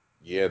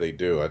 Yeah, they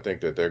do. I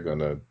think that they're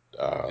gonna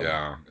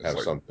Yeah. It's have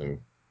like,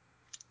 something.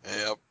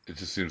 Yep. it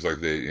just seems like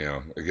they,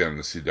 again,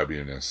 the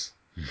CW-ness.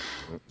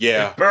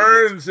 Yeah, It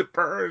burns! It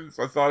burns!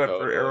 I thought after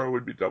totally. Arrow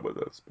would be done with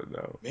us, but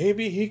no.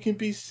 Maybe he can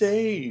be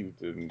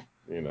saved, and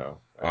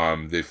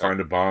They find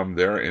a bomb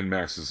there in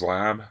Max's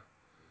lab.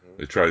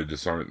 They try to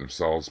disarm it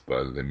themselves,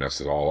 but they mess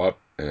it all up,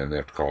 and they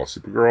have to call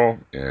Supergirl,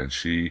 and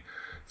she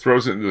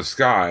throws it into the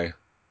sky,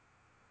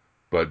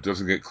 but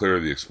doesn't get clear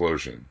of the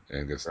explosion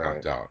and gets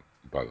knocked out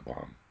by the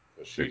bomb.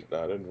 But she's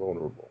not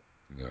invulnerable.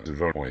 No, that's a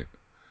good point.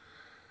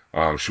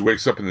 She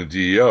wakes up in the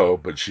DEO,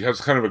 but she has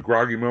kind of a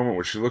groggy moment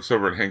where she looks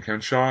over at Hank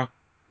Henshaw.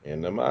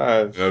 In them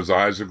eyes. And those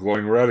eyes are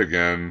glowing red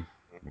again.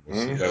 We'll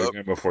see that Yep.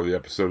 again before the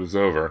episode is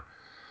over.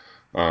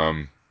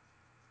 They're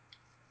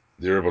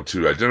able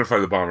to identify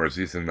the bomber as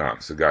Ethan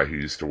Knox, the guy who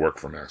used to work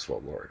for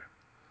Maxwell Lord.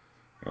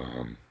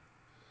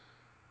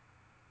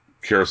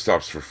 Kara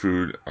stops for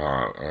food,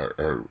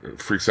 or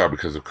freaks out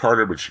because of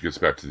Carter, but she gets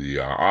back to the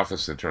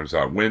office, and it turns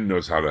out Wynn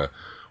knows how to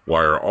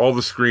wire all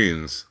the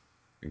screens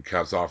in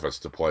Kat's office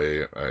to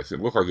play. I think it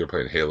looked like they were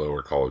playing Halo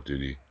or Call of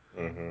Duty,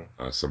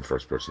 some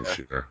first-person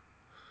shooter.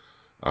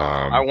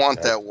 I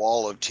want that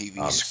wall of TV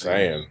I'm screens.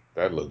 saying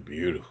that looked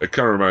beautiful. It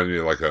kind of reminded me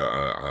of like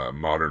a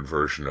modern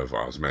version of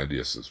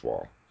Ozymandias'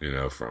 wall,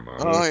 from.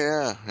 Oh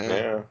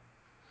yeah.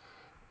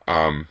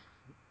 Yeah.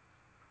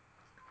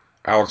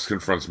 Alex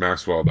confronts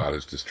Maxwell about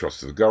his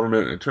distrust of the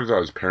government, and it turns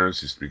out his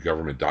parents used to be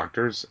government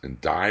doctors and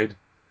died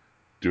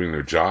doing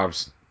their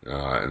jobs,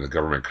 and the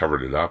government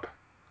covered it up.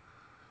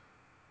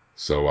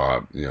 So,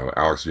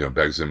 Alex,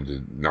 begs him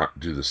to not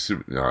do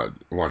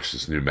launch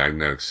this new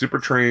magnetic super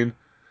train,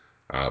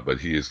 but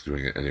he is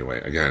doing it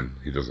anyway. Again,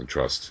 he doesn't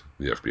trust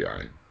the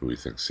FBI, who he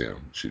thinks,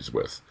 she's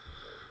with.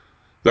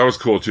 That was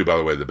cool, too, by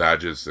the way, the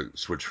badges that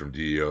switched from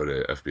DEO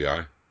to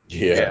FBI.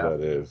 Yeah,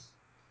 that is.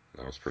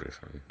 That was pretty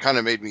funny. Kind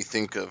of made me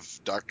think of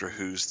Doctor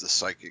Who's The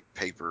Psychic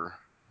Paper.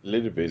 A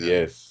little bit,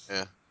 yes.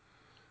 Yeah.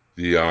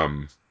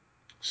 The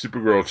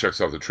Supergirl checks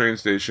out the train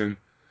station,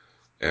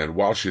 and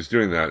while she's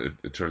doing that,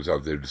 it turns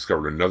out they've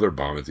discovered another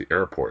bomb at the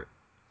airport.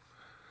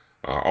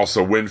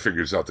 Also, Wynn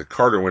figures out that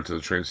Carter went to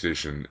the train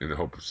station in the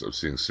hopes of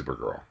seeing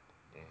Supergirl.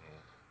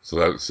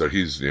 So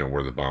he's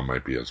where the bomb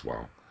might be as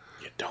well.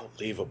 You don't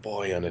leave a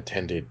boy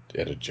unattended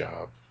at a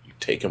job. You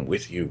take him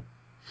with you.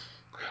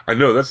 I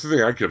know, that's the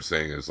thing I kept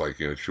saying is like,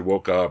 she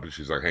woke up and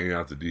she's like hanging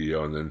out at the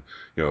DEO, and then,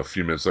 a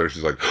few minutes later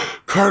she's like,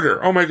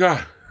 Carter, oh my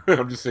God.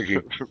 I'm just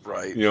thinking,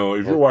 Right. if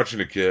you're watching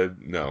a kid,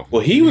 no.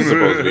 Well, he was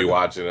supposed to be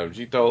watching him.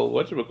 She told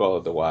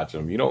whatchamacallit to watch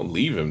him. You don't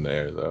leave him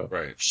there, though.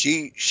 Right.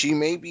 She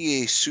may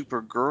be a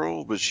super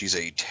girl, but she's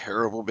a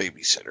terrible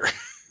babysitter.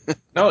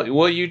 No,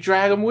 well, you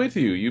drag them with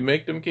you. You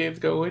make them kids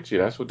go with you.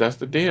 That's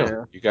the deal.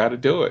 Yeah. You got to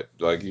do it.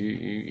 Like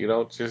you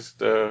don't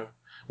just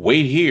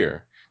wait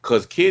here,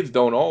 because kids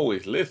don't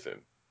always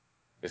listen,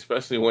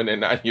 especially when they're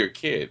not your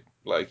kid.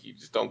 Like you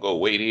just don't go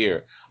wait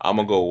here. I'm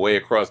gonna go way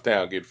across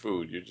town get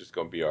food. You're just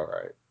gonna be all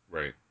right.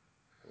 Right.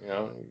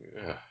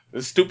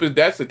 It's stupid.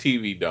 That's a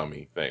TV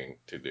dummy thing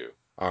to do.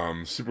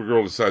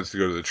 Supergirl decides to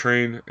go to the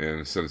train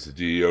and sends the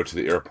DEO to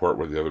the airport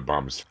where the other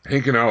bomb is.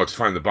 Hank and Alex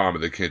find the bomb,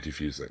 but they can't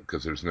defuse it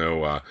because there's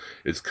no.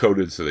 It's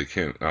coded, so they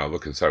can't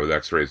look inside with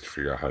X-rays to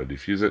figure out how to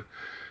defuse it.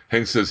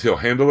 Hank says he'll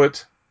handle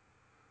it,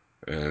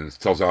 and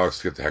tells Alex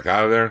to get the heck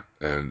out of there.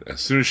 And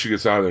as soon as she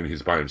gets out of there and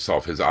he's by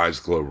himself, his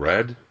eyes glow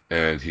red,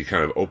 and he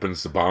kind of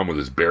opens the bomb with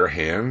his bare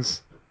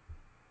hands,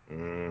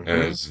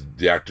 and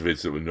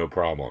deactivates it with no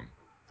problem.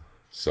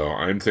 So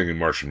I'm thinking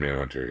Martian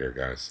Manhunter here,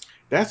 guys.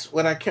 That's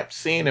what I kept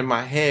seeing in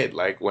my head.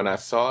 Like when I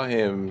saw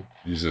him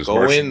using his go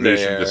Martian in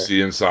vision there to see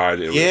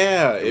inside. It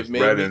was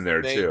made red me in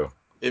there think, too.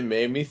 It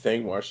made me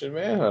think Martian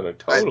Manhunter.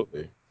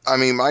 Totally. I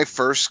mean, my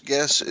first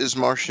guess is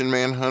Martian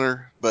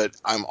Manhunter, but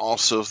I'm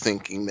also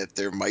thinking that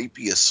there might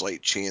be a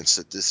slight chance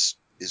that this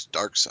is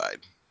Darkseid.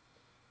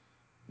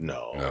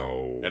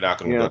 No, they're not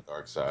going to go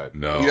dark side.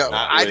 No,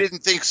 I didn't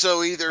think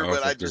so either.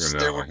 But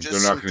there were just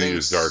they're not going to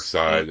use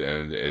Darkseid,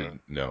 and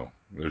no,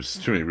 there's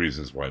too many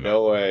reasons why not.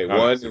 No way. Not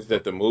One is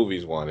that the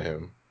movies want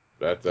him.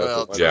 That's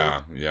Well, one.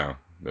 Yeah,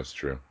 that's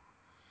true.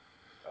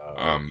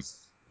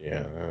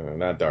 Yeah,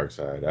 not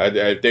Darkseid.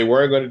 If they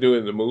weren't going to do it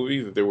in the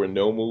movies, if there were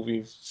no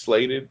movies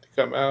slated to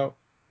come out,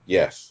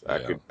 yes,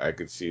 Yeah. I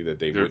could see that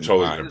they They're wouldn't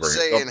totally I'm gonna mind. just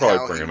bring it. They'll saying probably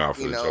how bring he, him out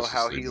for you the know, Justice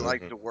how League he movie.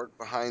 liked to work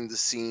behind the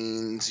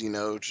scenes, you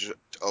know, to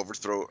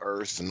overthrow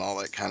Earth and all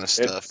that kind of It,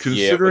 stuff. yeah, but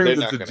Considering they're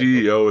that not the going to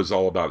go. DEO is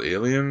all about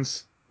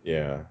aliens,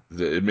 Yeah,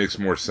 it makes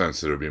more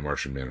sense that it would be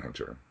Martian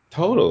Manhunter.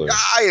 totally.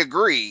 I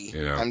agree.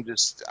 You know, I'm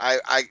just, I,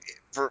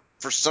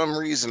 for some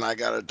reason, I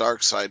got a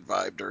dark side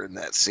vibe during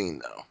that scene,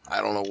 though.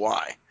 I don't know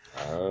why.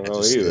 I don't I know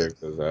just did. either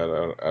because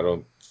I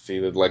don't see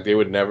that. Like they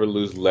would never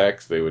lose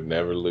Lex. They would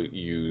never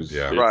use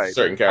Yeah. it's Right.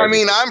 certain I characters.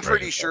 mean, They would I'm never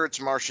pretty lose sure Lex.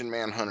 it's Martian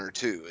Manhunter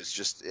too. It's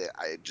just,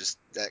 I just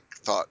that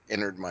thought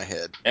entered my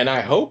head. And I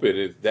hope it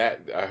is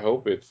that. I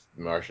hope it's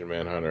Martian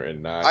Manhunter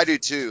and not I do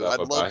too. stuff I'd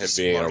love about to him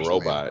see being a Martian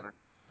robot. Manhunter.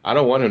 I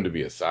don't want him to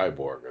be a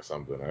cyborg or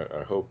something.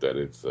 I hope that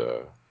it's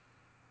that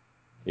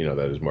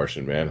is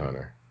Martian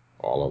Manhunter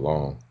all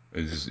along.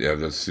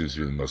 that seems to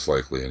be the most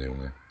likely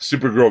anyway.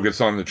 Supergirl gets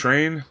on the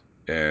train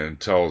and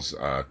tells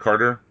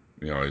Carter,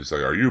 he's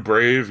like, "Are you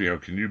brave?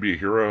 Can you be a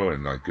hero?"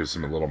 And like gives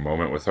him a little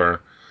moment with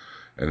her.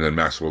 And then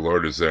Maxwell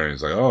Lord is there, and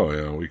he's like,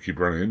 "Oh, we keep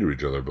running into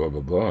each other, blah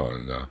blah blah."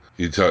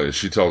 And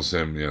she tells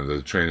him,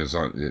 the train is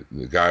on.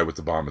 The guy with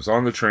the bomb is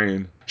on the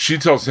train. She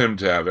tells him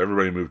to have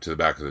everybody move to the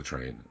back of the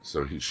train.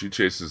 So she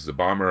chases the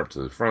bomber up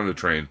to the front of the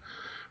train,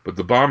 but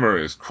the bomber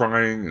is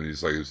crying, and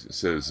he's like,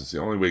 says it's the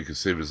only way he can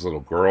save his little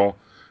girl.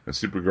 And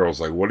Supergirl's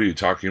like, "What are you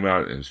talking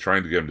about?" And he's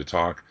trying to get him to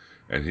talk,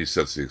 and he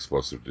sets the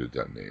explosive to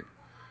detonate.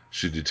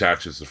 She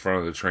detaches the front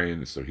of the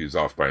train, so he's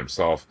off by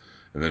himself,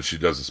 and then she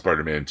does a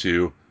Spider-Man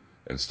 2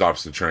 and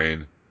stops the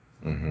train,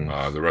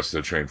 Mm-hmm. the rest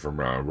of the train from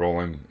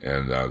rolling,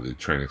 and the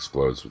train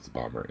explodes with the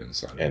bomber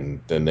inside.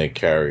 And then they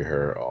carry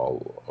her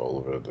all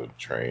over the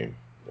train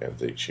as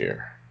they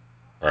cheer.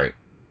 Right.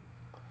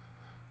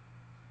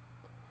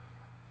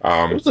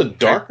 It was a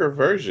darker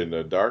version,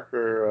 a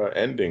darker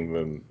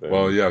ending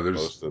Well, than yeah,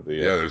 most of the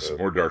there's some episodes.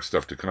 more dark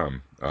stuff to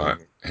come.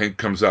 Mm-hmm. Hank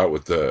comes out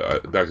with the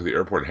back of the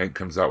airport. Hank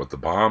comes out with the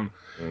bomb.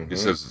 He Mm-hmm.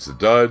 says it's a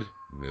dud.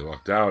 They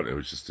lucked out. It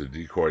was just a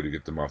decoy to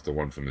get them off the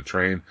one from the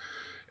train.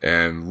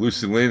 And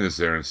Lucy Lane is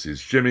there and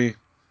sees Jimmy.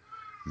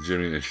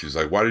 And she's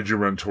like, "Why did you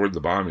run toward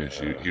the bomb?" And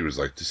he was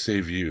like, "To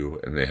save you."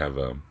 And they have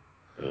a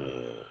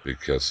big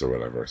kiss or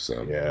whatever.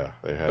 So Yeah,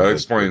 they had that the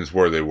explains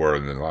where they were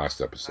in the last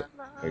episode.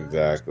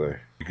 exactly.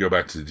 You go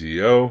back to the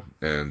DO,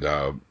 and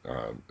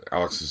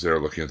Alex is there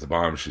looking at the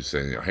bomb. She's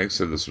saying, "Hank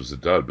said this was a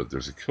dud, but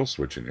there's a kill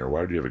switch in here.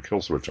 Why do you have a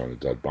kill switch on a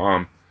dud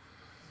bomb?"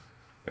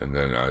 And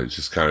then it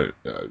just kind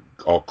of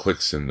all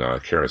clicks in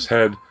Kara's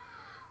head.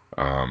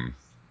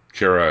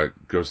 Kara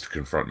goes to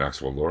confront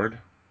Maxwell Lord,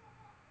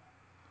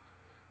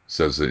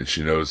 says that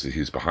she knows that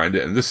he's behind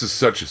it, and this is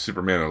such a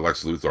Superman and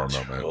Lex Luthor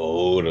moment. Yep.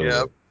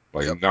 Totally.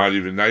 Like not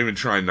even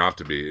trying not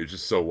to be. It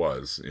just so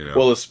was.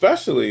 Well,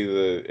 especially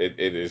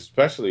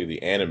especially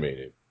the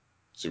animated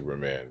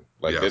Superman.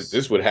 Like Yes,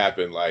 this would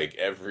happen like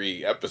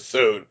every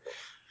episode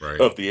right.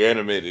 of the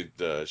animated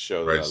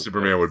show that Right, I love.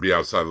 Superman would be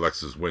outside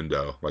Lex's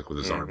window, like with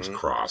his arms Mm-hmm.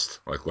 crossed,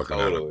 like looking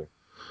at him. Totally.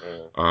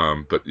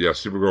 Yeah. But yeah,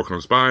 Supergirl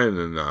comes by, and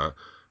then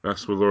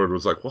Maxwell Lord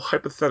was like, "Well,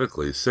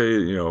 hypothetically, say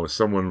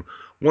someone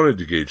wanted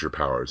to gauge your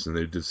powers, and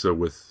they did so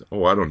with,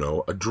 I don't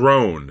know, a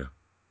drone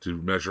to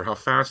measure how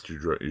fast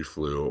you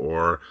flew,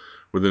 or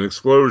with an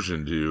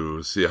explosion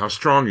to see how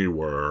strong you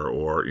were,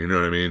 or you know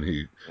what I mean.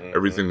 Mm-hmm.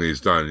 Everything that he's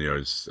done, he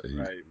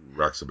Right.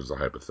 racks up as a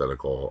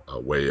hypothetical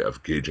way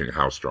of gauging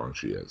how strong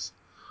she is,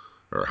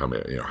 or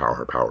how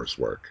her powers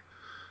work."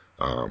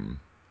 Um,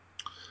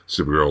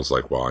 Supergirl's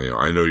like, "Well,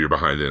 I know you're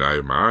behind it. I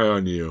have my eye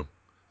on you.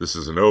 This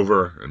isn't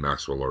over." And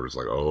Maxwell Lord is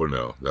like, "Oh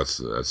no,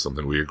 that's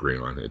something we agree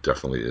on. It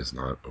definitely is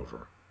not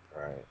over."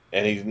 Right.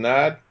 And he's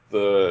not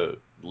the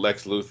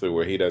Lex Luthor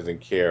where he doesn't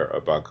care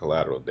about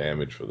collateral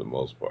damage for the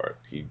most part.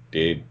 He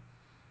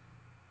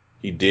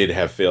did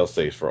have fail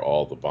safes for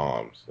all the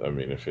bombs. I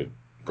mean, if it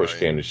push Right.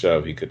 came to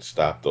shove, he could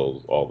stop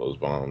all those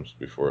bombs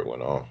before it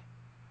went off.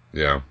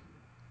 Yeah,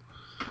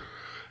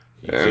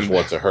 He just and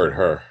wants to hurt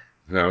her.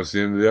 now it's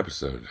the end of the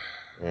episode.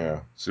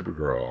 Yeah.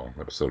 Supergirl,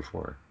 episode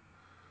 4.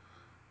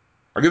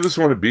 I give this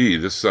one a B.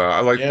 I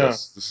like Yeah.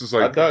 this. This is I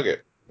like, dug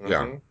it.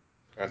 yeah,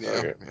 I dug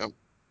Yeah. it. Yep.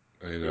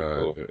 Pretty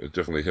cool. it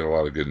definitely hit a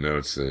lot of good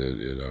notes.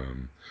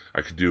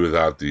 I could do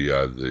without the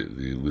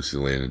Lucy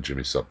Lane and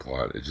Jimmy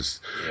subplot.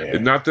 Yeah.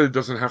 Not that it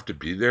doesn't have to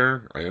be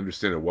there. I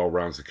understand it well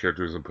rounds the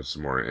characters and puts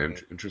some more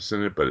interest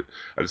in it, but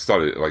I just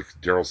thought like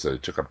Daryl said,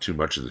 it took up too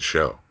much of the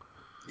show.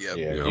 Yep.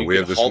 Yeah. You know, You we could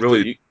have this halt it.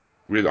 really,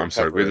 You could I'm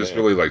sorry, we pepper have it this in.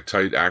 really like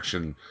tight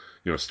action,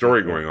 story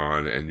Mm-hmm. going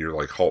on, and you're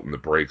like halting the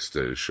brakes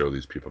to show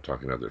these people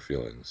talking about their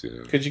feelings.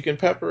 Because you can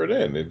pepper it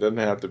in. It doesn't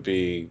have to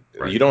be.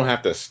 Right? You don't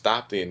have to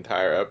stop the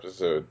entire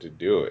episode to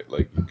do it.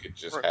 Like you could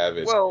just Right. have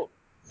it Well,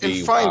 and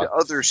be find while.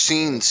 other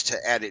scenes to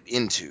add it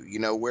into,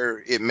 where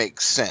it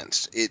makes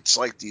sense. It's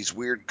like these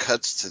weird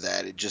cuts to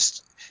that.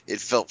 It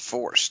felt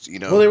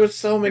Well, there was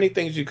so many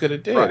things you could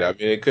have did. I Right.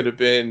 mean, it could have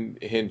been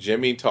him,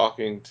 Jimmy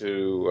talking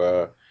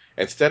to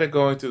instead of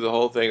going through the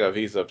whole thing of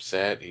he's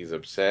upset, he's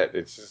upset.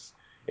 It's just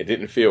it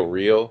didn't feel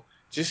real.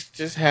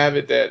 Just have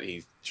it that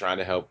he's trying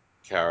to help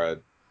Kara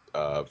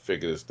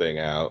figure this thing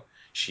out.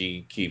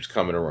 She keeps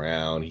coming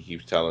around. He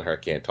keeps telling her,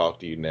 "Can't talk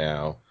to you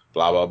now."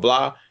 Blah blah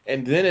blah.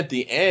 And then at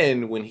the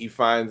end, when he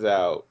finds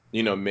out,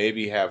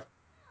 maybe have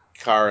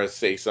Kara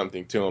say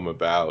something to him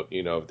about,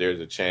 if there's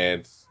a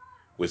chance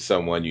with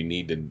someone, you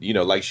need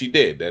to, like she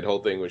did that whole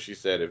thing where she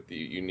said, if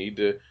you need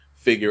to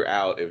figure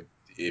out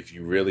if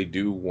you really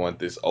do want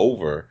this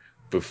over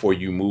before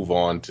you move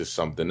on to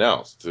something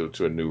else,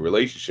 to a new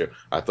relationship.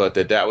 I thought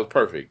that was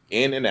perfect,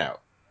 in and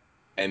out.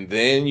 And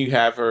then you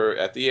have her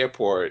at the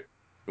airport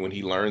when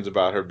he learns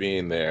about her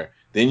being there.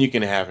 Then you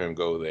can have him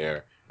go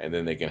there, and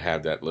then they can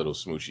have that little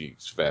smoochy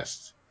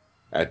fest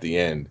at the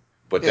end.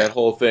 But Yeah. that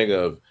whole thing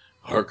of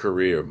her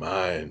career,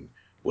 mine,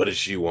 what does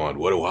she want?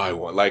 What do I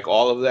want? Like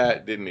all of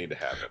that didn't need to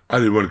happen. I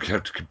didn't want to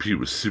have to compete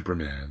with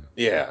Superman.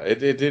 Yeah, it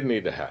didn't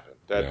need to happen.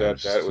 That Yeah, that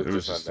was it was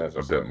just just a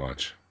unnecessary. bit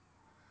much.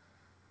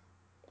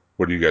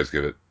 What do you guys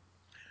give it?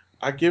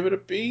 I give it a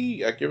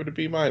B. I give it a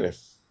B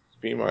minus.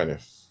 B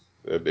minus.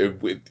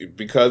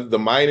 Because the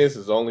minus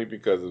is only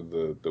because of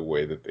the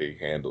way that they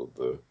handled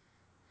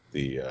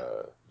the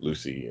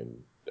Lucy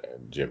and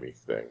Jimmy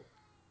thing.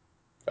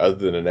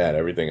 Other than that,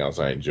 everything else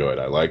I enjoyed.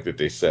 I like that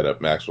they set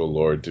up Maxwell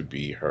Lord to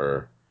be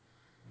her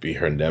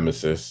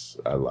nemesis.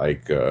 I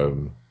like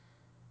how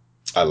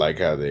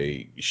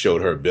they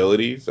showed her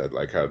abilities. I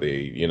like how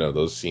they,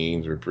 those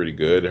scenes were pretty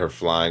good. Her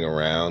flying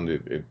around,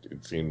 it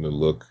seemed to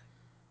look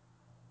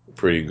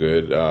pretty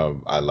good.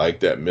 I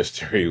like that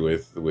mystery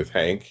with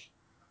Hank.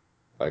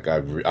 Like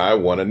I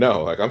want to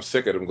know. Like I'm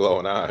sick of them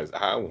glowing eyes.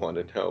 I want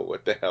to know,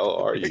 what the hell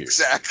are you?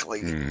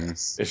 Exactly. Mhm.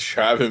 Yes. It's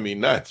driving me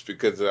nuts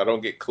because I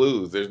don't get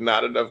clues. There's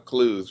not enough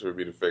clues for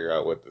me to figure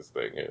out what this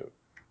thing is.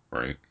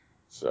 Right.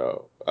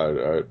 So,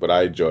 but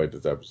I enjoyed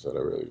this episode. I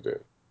really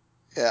did.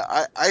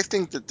 Yeah, I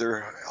think that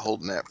they're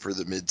holding that for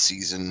the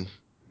mid-season,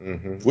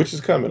 Which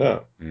is coming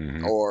up.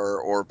 Mm-hmm.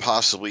 or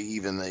possibly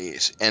even the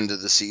end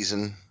of the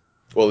season.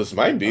 Well, this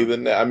might be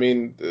I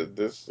mean,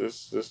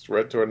 this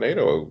red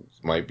tornado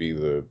might be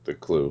the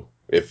clue.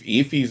 If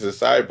Efi's a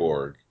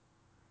cyborg,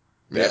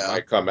 that Yeah.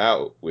 might come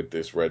out with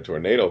this red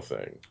tornado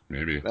thing.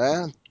 Maybe.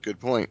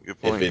 Good point. Good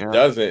If point. it Yeah.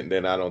 doesn't,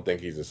 then I don't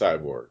think he's a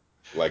cyborg.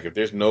 Like if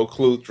there's no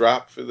clue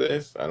drop for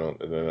this,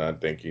 then I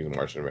think he's a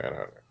Martian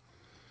Manhunter.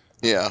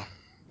 Yeah.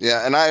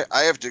 Yeah, and I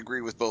have to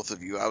agree with both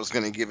of you. I was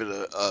going to give it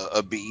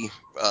a B,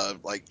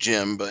 like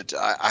Jim, but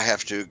I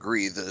have to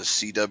agree the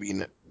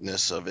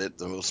CW-ness of it,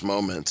 those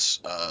moments,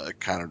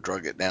 kind of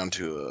drug it down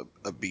to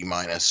a B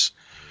minus.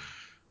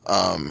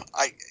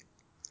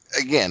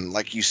 Again,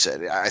 like you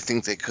said, I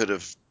think they could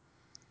have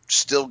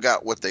still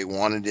got what they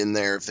wanted in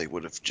there if they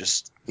would have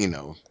just,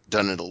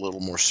 done it a little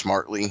more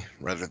smartly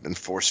rather than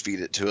force feed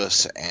it to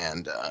us.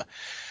 And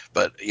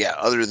but yeah,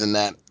 other than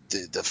that,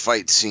 the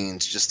fight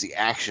scenes, just the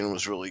action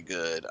was really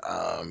good.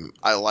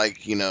 I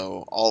like,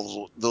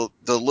 all the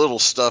little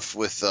stuff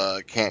with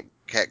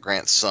Cat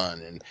Grant's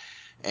son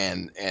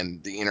and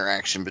the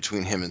interaction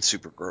between him and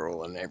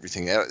Supergirl and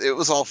everything. It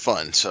was all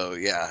fun. So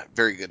yeah,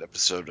 very good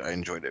episode. I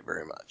enjoyed it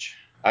very much.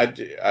 I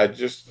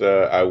just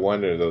I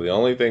wonder though. The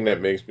only thing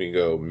that makes me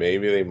go,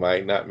 maybe they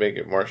might not make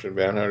it Martian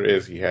Manhunter,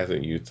 is he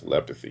hasn't used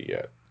telepathy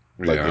yet.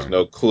 Like there's Yeah.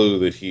 no clue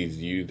that he's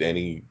used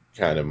any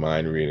kind of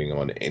mind reading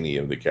on any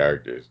of the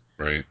characters.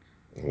 Right.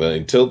 Well,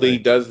 until he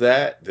does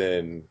that,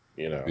 then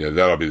Yeah,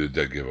 that'll be the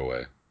dead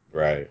giveaway.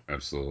 right.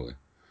 Absolutely.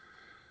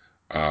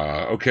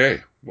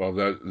 Okay. Well,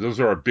 those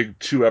are our big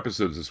 2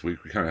 episodes this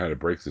week. We kind of had a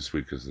break this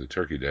week because of the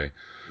Turkey Day.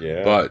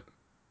 Yeah. But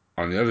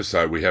on the other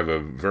side, we have a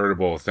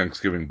veritable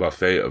Thanksgiving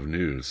buffet of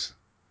news.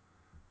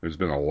 There's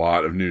been a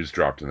lot of news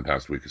dropped in the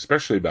past week,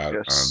 especially about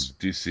Yes.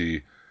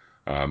 DC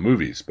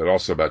movies, but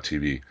also about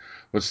TV.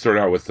 Let's start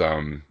out with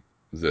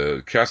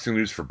the casting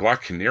news for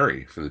Black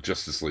Canary for the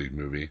Justice League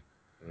movie.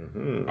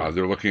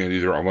 They're looking at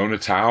either Alona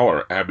Tao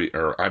or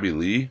Abby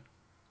Lee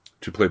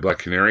to play Black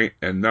Canary,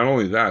 and not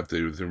only that,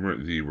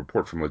 the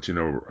report from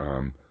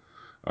Latino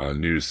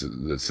news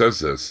that says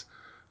this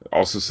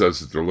also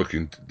says that they're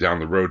looking down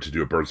the road to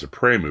do a Birds of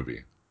Prey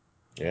movie.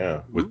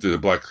 Yeah. With the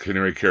Black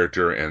Canary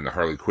character and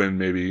Harley Quinn,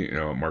 maybe,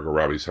 Margot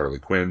Robbie's Harley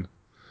Quinn,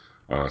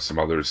 some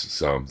others.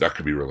 So that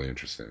could be really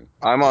interesting.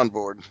 I'm on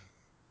board.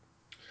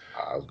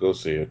 I'll go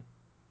see it.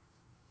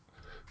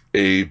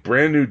 A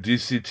brand new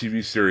DC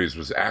TV series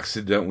was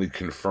accidentally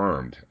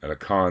confirmed at a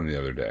con the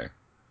other day.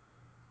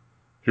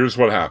 Here's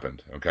what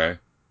happened. Okay,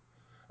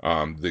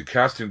 the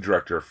casting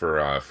director for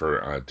Arrow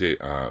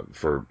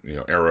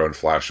and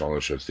Flash, all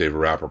those shows, David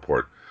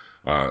Rappaport,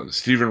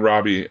 Stephen and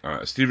Robbie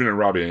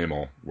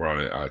Amell were on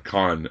a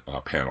con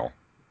panel,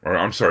 or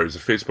I'm sorry, it was a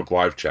Facebook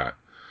live chat,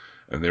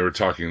 and they were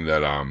talking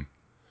that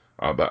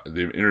about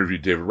they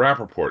interviewed David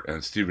Rappaport,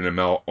 and Stephen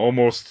Amell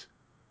almost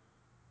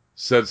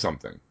said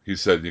something. He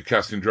said the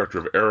casting director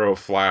of Arrow,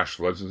 Flash,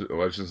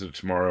 Legends of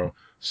Tomorrow,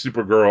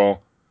 Supergirl,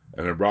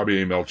 and then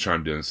Robbie Amell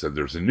chimed in and said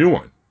there's a new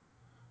one,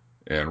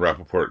 and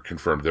Rappaport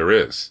confirmed there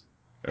is.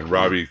 And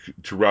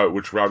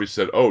which Robbie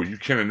said, "Oh, you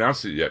can't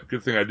announce it yet.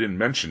 Good thing I didn't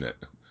mention it."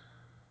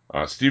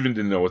 Steven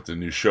didn't know what the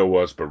new show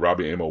was, but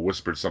Robbie Amell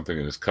whispered something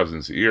in his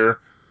cousin's ear.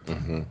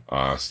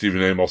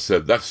 Stephen Amell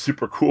said, "That's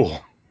super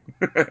cool."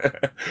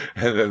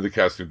 And then the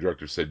casting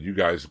director said, "You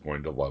guys are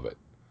going to love it."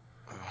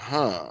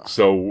 Huh.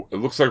 So it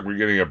looks like we're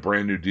getting a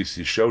brand new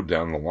DC show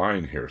down the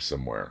line here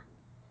somewhere.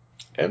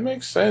 It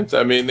makes sense.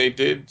 I mean, they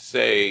did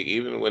say,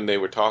 even when they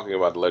were talking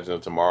about the Legend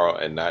of Tomorrow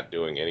and not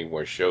doing any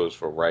more shows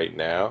for right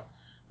now,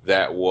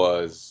 that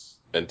was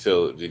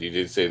until they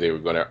did say they were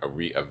going to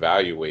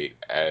reevaluate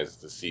as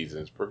the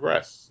seasons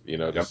progress, to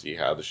Yep. see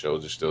how the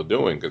shows are still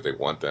doing, because they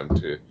want them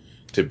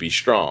to be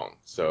strong.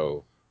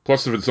 So,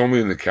 Plus, if it's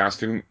only in the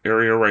casting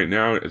area right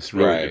now, it's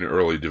really right. in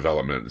early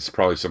development. It's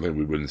probably something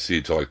we wouldn't see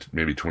until like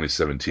maybe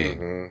 2017.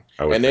 hmm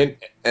I would And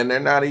think. they're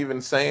not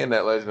even saying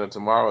that Legend of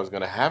Tomorrow is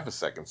going to have a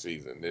second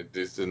season.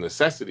 It's a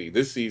necessity.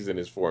 This season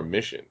is for a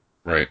mission.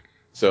 Right.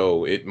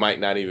 So it might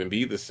not even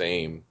be the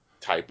same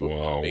type of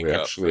Well, we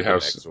makeup actually for the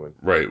have next one.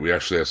 we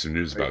actually have some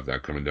news about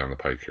that coming down the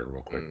pike here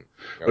real quick. Mm,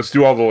 Let's okay.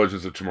 do all the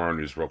Legends of Tomorrow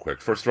news real quick.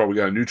 First of all, we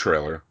got a new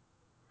trailer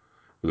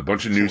with a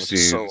bunch of new Which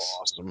is so scenes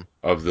awesome.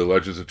 of the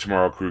Legends of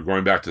Tomorrow crew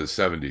going back to the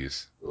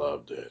 70s,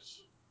 Loved it.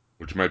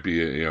 which might be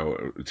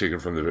taken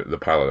from the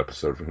pilot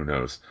episode. Who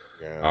knows?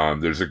 Yeah.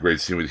 There's a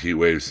great scene with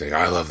Heatwave saying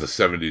 "I love the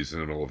 70s"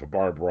 in the middle of a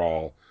bar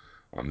brawl.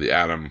 The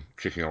Atom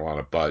kicking a lot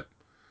of butt.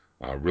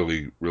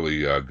 Really,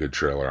 really good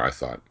trailer, I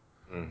thought.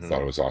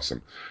 Thought it was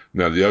awesome.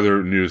 Now, the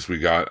other news we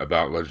got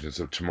about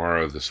Legends of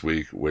Tomorrow this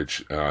week,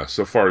 which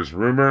so far is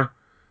rumor,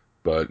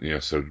 but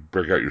so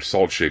break out your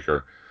salt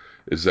shaker,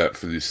 is that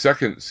for the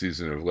second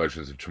season of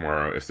Legends of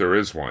Tomorrow, if there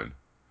is one,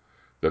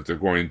 that they're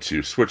going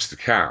to switch the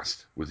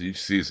cast with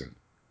each season,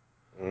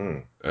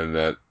 Mm. and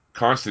that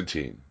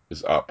Constantine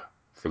is up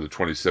for the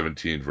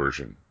 2017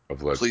 version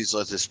of Legends. Please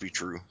let this be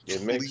true.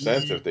 It makes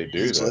sense if they do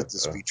Please let that.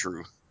 this be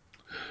true.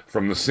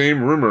 From the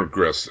same rumor,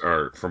 Chris,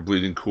 or from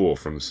Bleeding Cool,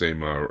 from the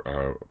same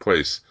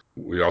place,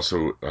 we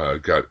also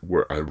got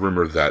a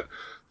rumor that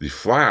the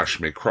Flash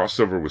may cross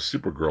over with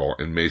Supergirl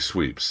in May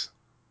sweeps.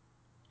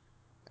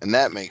 And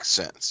that makes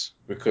sense.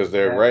 Because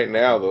they're That right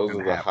now, is those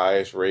gonna are the happen.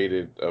 highest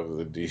rated of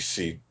the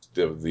DC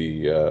of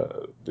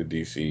the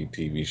DC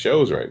TV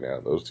shows right now.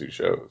 Those two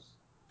shows.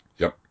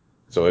 Yep.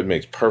 So it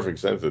makes perfect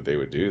sense that they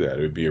would do that.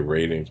 It would be a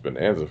ratings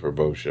bonanza for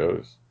both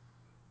shows.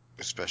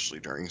 Especially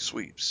during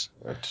sweeps.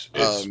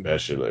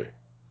 Especially.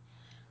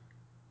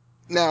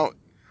 Now,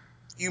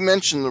 you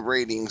mentioned the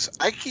ratings.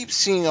 I keep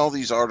seeing all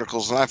these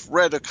articles, and I've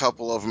read a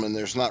couple of them, and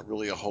there's not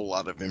really a whole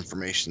lot of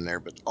information there,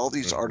 but all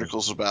these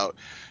articles about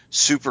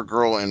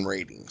Supergirl and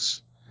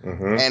ratings.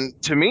 Mm-hmm.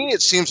 And to me,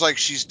 it seems like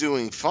she's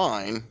doing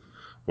fine.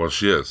 Well,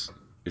 she is.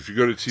 If you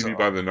go to TV So,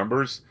 by the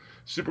numbers,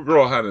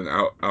 Supergirl had an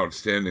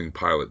outstanding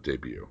pilot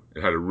debut.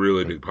 It had a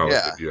really big pilot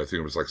yeah, debut. I think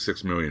it was like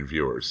 6 million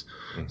viewers.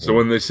 So Mm-hmm.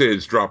 when they say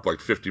it's dropped like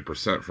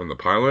 50% from the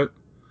pilot,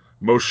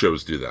 most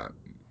shows do that.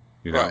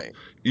 right.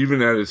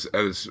 Even at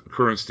its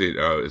current state,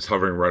 it's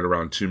hovering right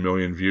around 2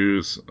 million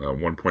views,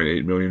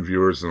 1.8 million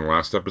viewers in the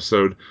last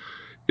episode.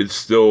 It's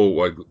still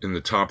like in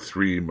the top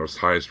 3 most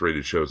highest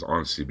rated shows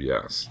on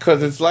CBS.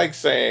 Because it's like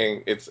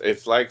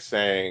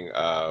saying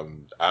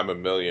I'm a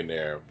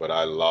millionaire, but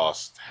I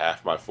lost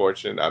half my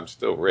fortune. I'm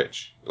still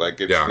rich. Like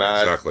it's Yeah,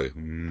 not. exactly.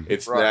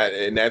 It's Right. not,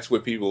 and that's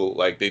what people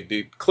like. They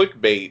did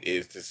clickbait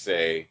is to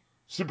say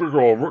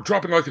Supergirl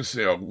dropping like a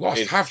snail,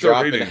 lost it's half their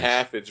dropping ratings.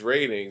 half its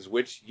ratings,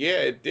 which yeah,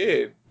 it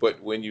did.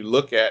 But when you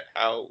look at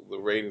how the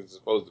ratings are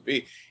supposed to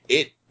be,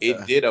 it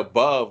Yeah. did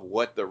above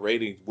what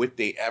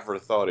they ever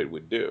thought it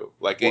would do.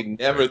 Like they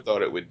never Right.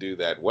 thought it would do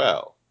that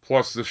well.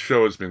 Plus, this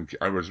show has been.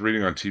 I was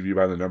reading on TV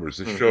by the numbers.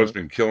 This show has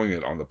been killing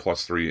it on the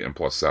 +3 and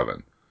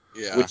 +7.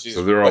 Yeah. Which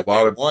So is there are a what they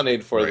lot of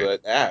wanted for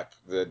right, the app,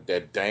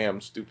 that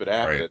damn stupid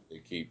app right, that they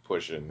keep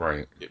pushing.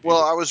 right. Get Well,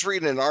 people. I was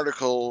reading an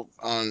article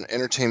on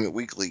Entertainment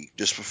Weekly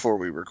just before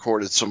we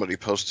recorded. Somebody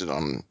posted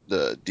on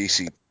the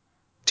DC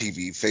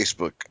TV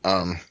Facebook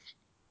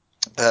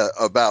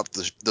about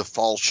the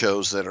fall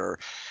shows that are,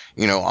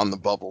 on the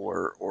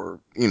bubble, or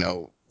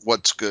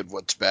what's good,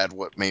 what's bad,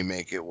 what may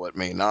make it, what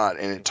may not,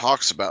 and it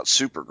talks about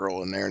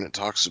Supergirl in there, and it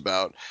talks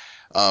about,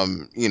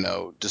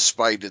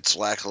 despite its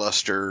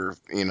lackluster,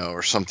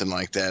 or something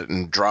like that,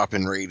 and drop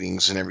in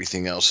ratings and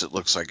everything else, it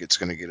looks like it's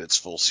going to get its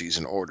full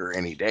season order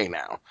any day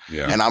now.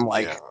 Yeah, And I'm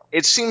like, Yeah.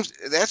 it seems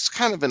that's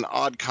kind of an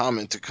odd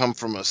comment to come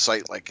from a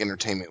site like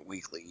Entertainment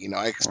Weekly.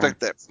 I expect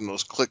that from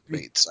those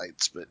clickbait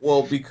sites, but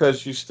Well,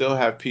 because you still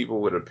have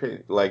people with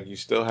opinion, like you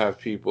still have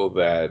people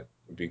that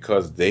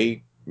because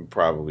they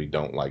probably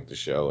don't like the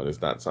show and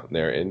it's not something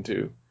they're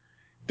into.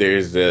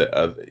 There's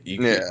yeah,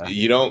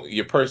 you don't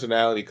your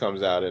personality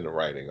comes out in the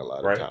writing a lot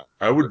of right. times.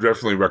 I would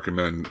definitely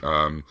recommend,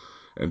 and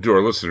to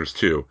our listeners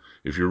too,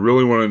 if you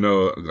really want to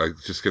know, like,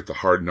 just get the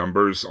hard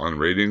numbers on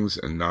ratings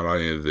and not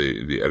any of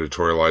the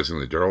editorializing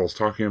that Daryl's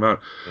talking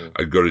about. Mm.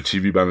 I'd go to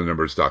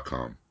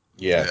tvbythenumbers.com.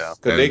 yeah, Yes,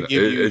 because they And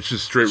give you it's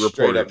just straight straight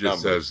report. It up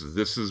just numbers. says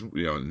this is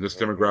in this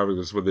Mhm. demographic,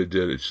 this is what they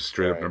did. It's just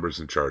straight up Right. numbers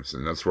and charts,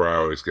 and that's where I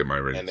always get my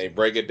And ratings. they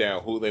break it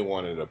down who they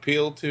wanted to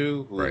appeal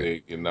to,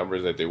 Right, the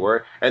numbers that they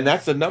were, and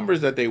that's the numbers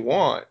that they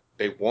want.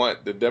 They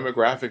want the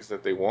demographics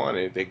that they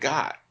wanted. They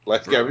got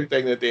like Right.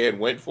 everything that they had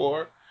went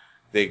for.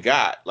 They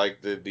got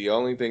like the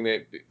only thing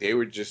that they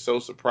were just so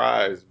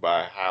surprised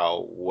by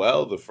how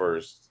well the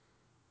first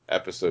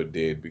episode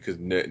did because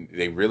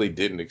they really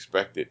didn't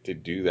expect it to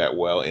do that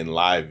well in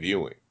live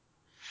viewing.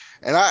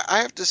 And I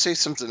have to say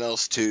something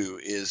else too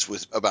is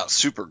about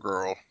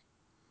Supergirl.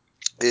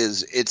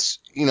 Is it's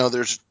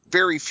there's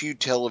very few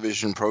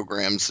television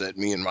programs that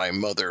me and my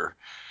mother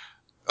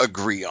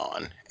agree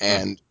on,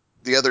 and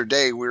the other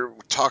day we were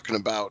talking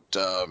about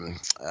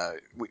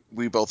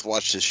we both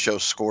watched this show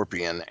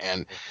Scorpion,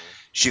 and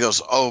she goes,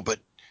 "Oh, but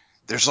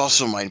there's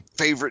also my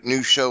favorite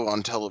new show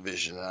on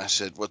television." And I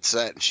said, "What's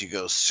that?" And she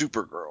goes,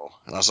 "Supergirl."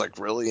 And I was like,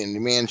 "Really?"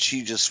 And man,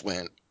 she just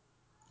went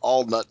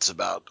all nuts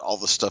about all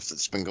the stuff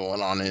that's been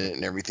going on in it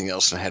and everything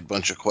else, and had a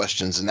bunch of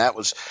questions. And that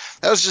was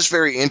just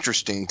very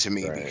interesting to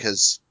me, Right.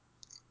 because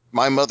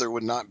my mother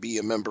would not be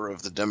a member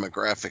of the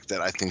demographic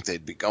that I think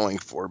they'd be going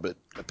for, but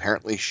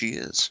apparently she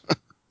is.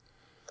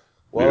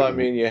 Well, I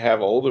mean, you have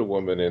older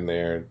women in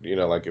there,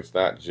 like it's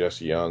not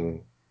just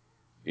young.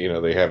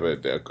 They have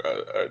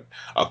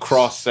a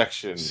cross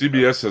section.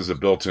 CBS has a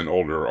built-in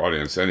older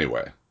audience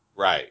anyway.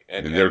 Right.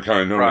 And they're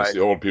kind of known as right.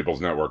 the Old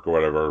People's Network or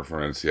whatever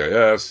for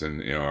NCIS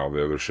and, all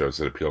the other shows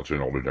that appeal to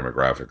an older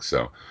demographic.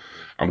 So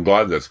I'm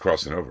glad that's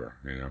crossing over,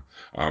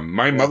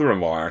 My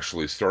mother-in-law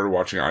actually started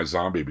watching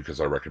iZombie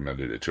because I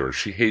recommended it to her.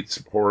 She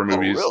hates horror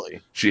movies. Oh, really?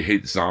 She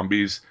hates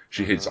zombies.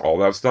 She hates all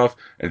that stuff.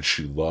 And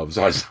she loves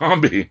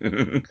iZombie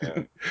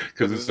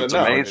because it's such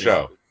a fun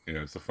show.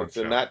 It's a fun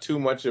show. It's not too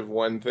much of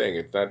one thing.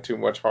 It's not too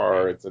much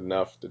horror. It's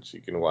enough that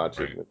she can watch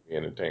it and be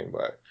entertained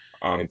by it.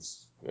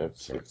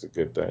 It's a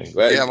good thing.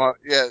 But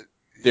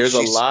there's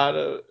a lot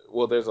of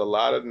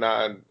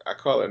I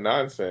call it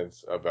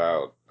nonsense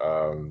about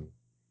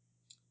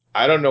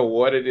I don't know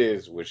what it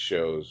is with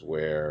shows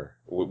where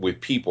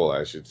with people,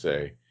 I should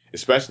say,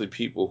 especially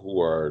people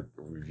who are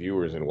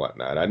reviewers and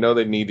whatnot. I know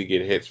they need to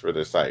get hits for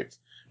their sites,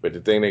 but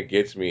the thing that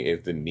gets me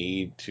is the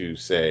need to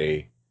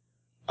say,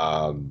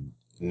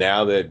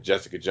 now that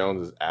Jessica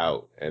Jones is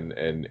out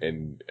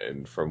and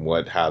from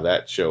how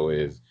that show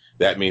is,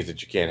 that means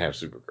that you can't have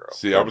Supergirl.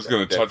 See, I was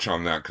going to touch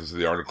on that because of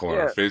the article in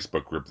our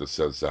Facebook group that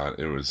says that.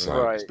 It was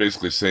it's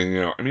basically saying,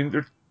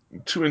 they're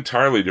two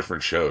entirely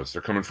different shows.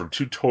 They're coming from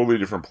two totally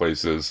different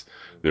places.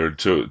 They're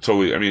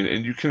totally,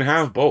 and you can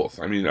have both.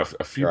 A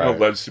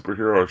female-led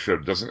superhero show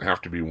doesn't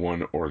have to be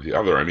one or the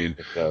other.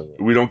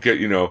 We don't get,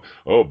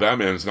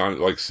 Batman's not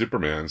like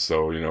Superman,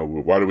 so,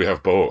 why do we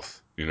have both?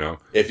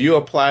 If you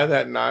apply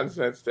that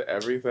nonsense to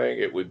everything,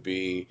 it would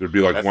be... There'd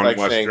be like one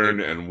Western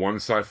and one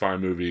sci-fi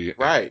movie,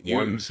 right?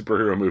 One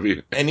superhero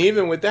movie. And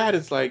even with that,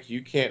 it's like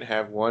you can't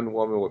have one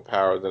woman with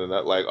powers and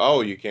another. Like,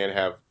 you can't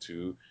have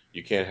two.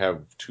 You can't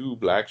have two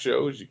black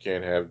shows. You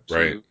can't have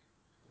two,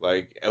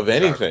 of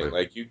anything.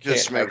 Like, you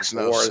can't have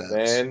more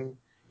than...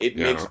 It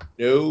makes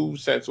no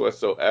sense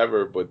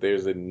whatsoever, but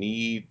there's a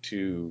need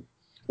to...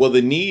 Well,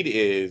 the need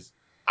is,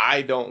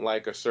 I don't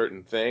like a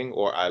certain thing,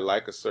 or I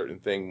like a certain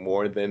thing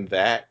more than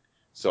that,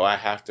 so I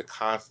have to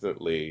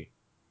constantly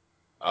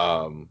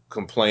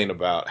complain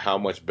about how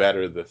much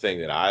better the thing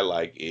that I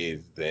like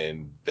is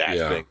than that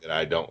thing that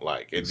I don't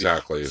like.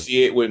 Exactly. You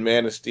see it with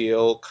Man of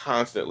Steel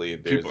constantly.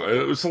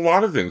 It's a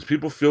lot of things.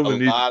 People feel the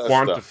need to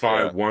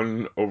quantify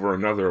one over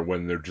another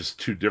when they're just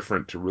too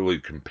different to really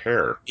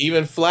compare.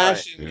 Even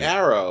Flash and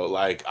Arrow,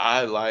 like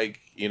I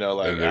like,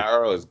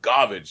 Arrow is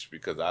garbage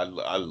because I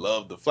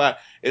love the Flash.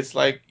 It's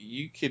like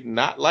you could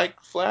not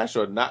like Flash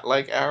or not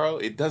like Arrow.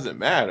 It doesn't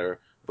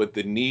matter. But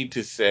the need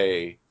to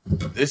say,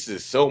 this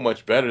is so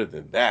much better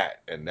than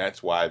that, and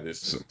that's why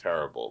this is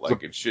terrible.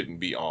 Like, it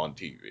shouldn't be on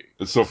TV.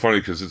 It's so funny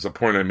because it's a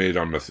point I made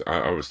I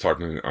was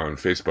talking on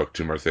Facebook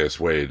to Matthias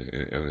Wade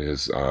in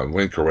his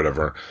link or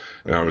whatever,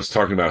 and I was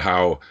talking about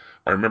how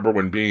I remember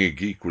when being a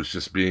geek was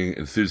just being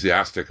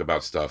enthusiastic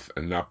about stuff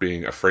and not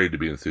being afraid to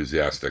be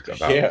enthusiastic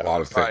about a lot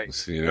of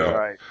things,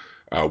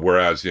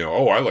 whereas,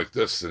 I like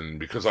this, and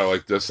because I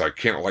like this, I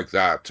can't like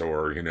that,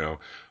 or,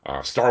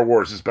 Star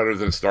Wars is better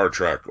than Star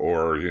Trek,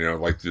 or,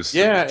 like this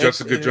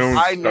Jessica Jones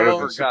is better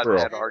than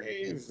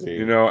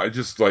Supergirl. I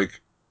just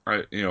like,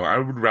 I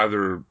would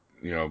rather,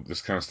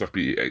 this kind of stuff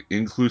be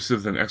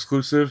inclusive than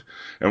exclusive.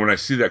 And when I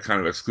see that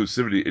kind of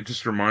exclusivity, it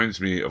just reminds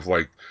me of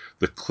like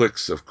the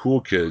cliques of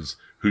cool kids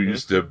who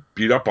used to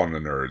beat up on the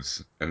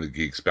nerds and the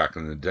geeks back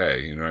in the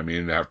day. You know what I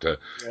mean? They have to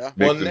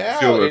make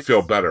them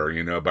feel better,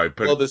 by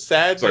putting... Well, the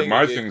sad thing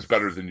my thing's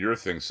better than your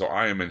thing, so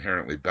I am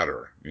inherently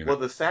better. Well,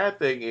 the sad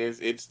thing is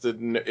it's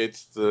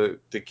the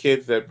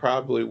kids that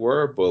probably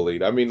were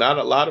bullied. I mean, not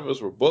a lot of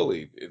us were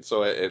bullied. And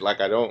so,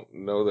 I don't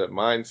know that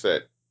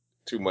mindset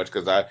too much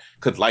because I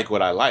could like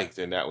what I liked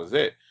and that was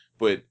it.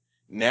 But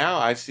now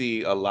I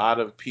see a lot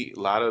of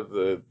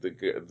the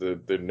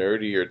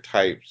nerdier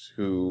types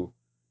who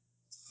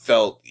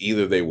felt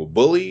either they were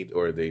bullied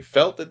or they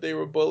felt that they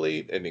were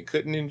bullied and they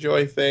couldn't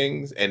enjoy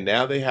things, and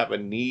now they have a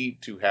need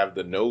to have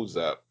the nose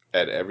up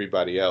at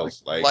everybody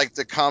else, like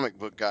the comic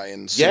book guy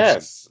in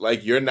Simpsons.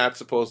 Like, you're not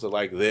supposed to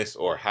like this,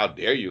 or how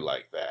dare you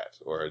like that,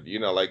 or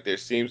there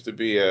seems to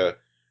be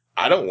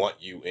I don't want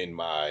you in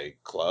my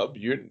club.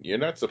 You're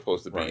not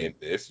supposed to be in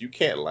this. You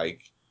can't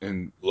like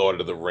Lord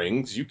of the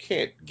Rings. You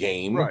can't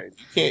game. Right.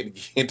 You can't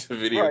get into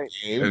video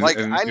games.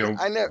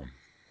 I never.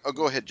 Oh,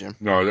 go ahead, Jim.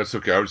 No, that's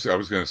okay. I was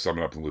going to sum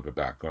it up and loop it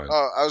back. Go ahead.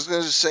 I was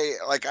going to say,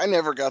 like, I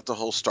never got the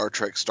whole Star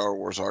Trek, Star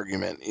Wars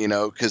argument,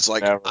 because,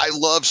 like, Never. I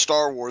love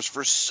Star Wars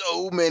for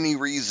so many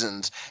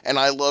reasons, and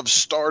I love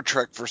Star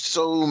Trek for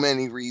so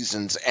many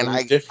reasons, and It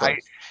was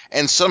different.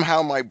 and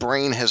somehow my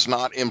brain has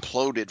not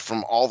imploded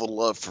from all the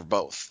love for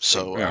both.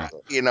 So, Yeah.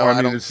 I Well, I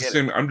mean, don't it's the get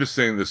same. I'm just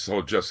saying this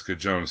whole Jessica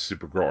Jones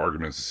Supergirl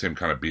argument is the same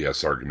kind of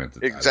BS argument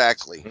that it. is.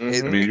 Exactly. Mhm.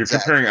 I mean, you're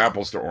Exactly. comparing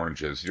apples to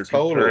oranges. You're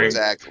Totally. comparing.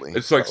 Exactly.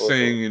 It's like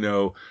Totally.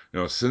 saying,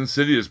 Sin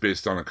City is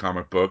based on a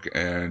comic book,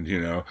 and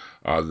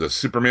the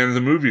Superman in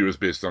the movie was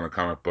based on a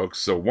comic book.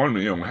 So one,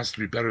 has to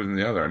be better than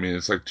the other. I mean,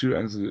 it's like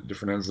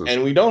different ends of the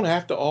And we don't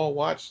have to all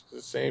watch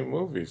the same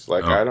movies.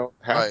 Like No. I don't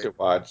have Right. to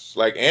watch.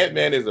 Like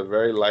Ant-Man is a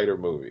very lighter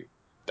movie.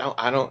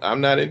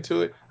 I'm not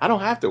into it. I don't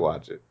have to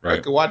watch it. I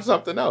Right. could watch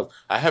something else.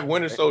 I have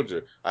Winter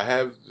Soldier. I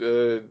have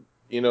the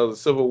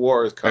Civil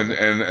War is And coming.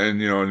 in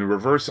the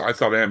reverse, I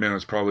thought Ant-Man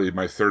was probably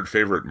my third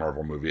favorite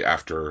Marvel movie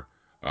after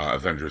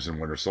Avengers and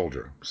Winter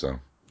Soldier. So.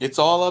 It's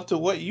all up to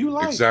what you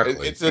like.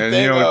 Exactly. It's a And,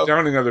 thing of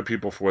downing other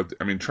people for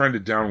trying to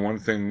down one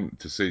thing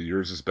to say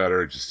yours is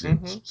better, it just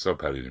seems so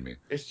petty to me.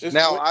 it's just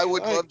Now, what I you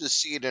would like. love to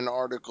see it in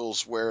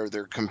articles where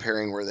they're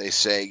comparing, where they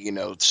say,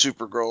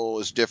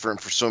 Supergirl is different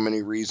for so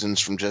many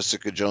reasons from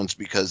Jessica Jones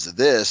because of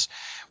this,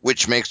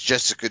 which makes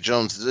Jessica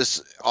Jones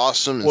this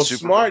awesome and Well, Supergirl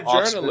smart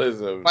awesome.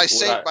 journalism. By What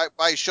saying I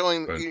by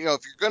showing, But if you're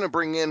going to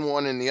bring in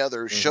one and the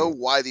other, show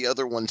why the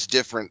other one's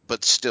different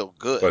but still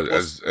good. but well,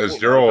 as well,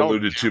 Daryl Don't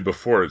alluded to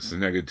before, it's the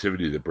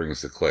negativity that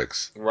brings the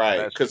clicks. right,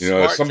 that's because It's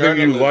smart something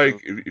you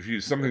like. journalism. If you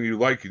something you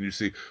like, and you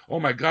see, oh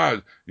my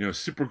God,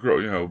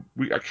 Supergirl.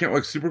 I can't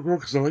like Supergirl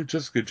because I like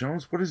Jessica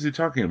Jones. What is he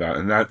talking about?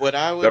 And What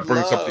I would that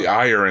brings up the love,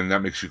 ire, and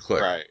that makes you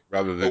click. right?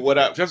 Rather But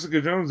than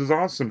Jessica Jones is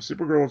awesome,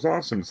 Supergirl is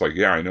awesome. It's like,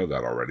 yeah, I know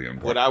that already.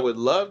 what I would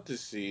love to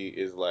see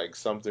is like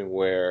something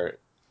where,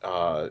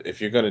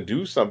 if you're going to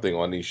do something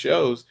on these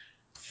shows,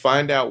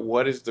 find out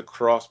what is the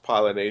cross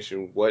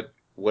pollination, what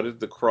is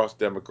the cross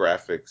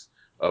demographics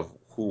of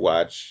who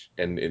watch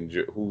and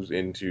who's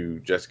into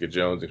Jessica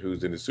Jones and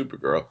who's into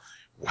Supergirl.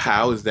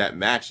 How is that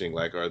matching?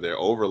 Like, are there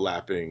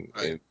overlapping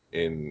right.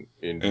 in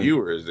And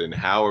viewers, and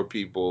how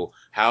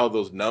are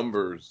those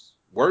numbers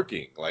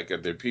working? Like, are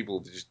there people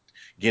just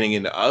getting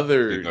into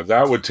other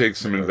that would take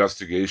some shows?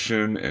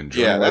 investigation and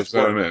Yeah, that's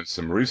journalism work. and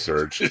some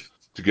research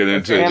to get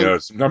into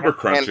And some number and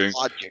crunching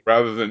logic.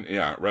 rather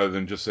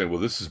than just saying, well,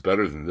 this is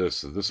better than this,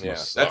 so this Yeah,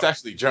 must that's suck.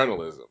 actually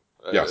journalism.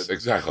 Yes,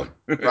 exactly.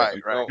 Right. You Right.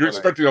 don't You're want to.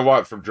 expecting a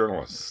lot from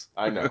journalists.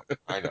 I know,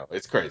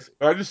 it's crazy.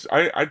 I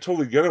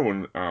totally get it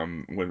when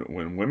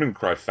women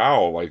cry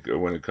foul, like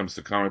when it comes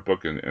to comic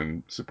book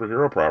and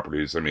superhero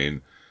properties. I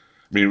mean,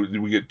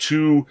 we get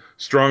two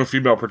strong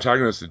female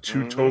protagonists in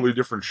two Hmm. totally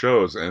different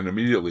shows, and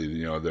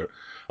immediately, they're,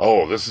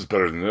 oh, this is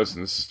better than this,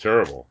 and this is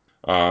terrible.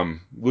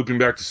 Looping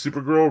back to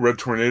Supergirl, Red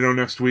Tornado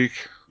next week.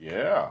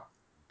 Yeah.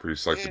 Pretty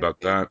psyched Yeah.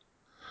 about that.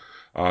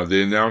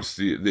 They announced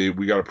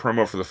we got a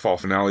promo for the fall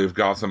finale of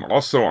Gotham.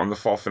 Also, on the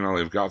fall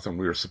finale of Gotham,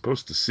 we are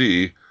supposed to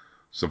see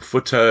some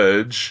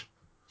footage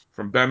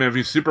from Batman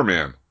v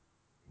Superman.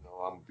 No,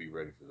 I'm gonna be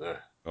ready for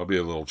that. That'll be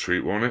a little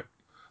treat, won't it?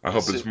 I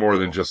hope Yes, it's it more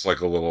than will. just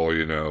like a little,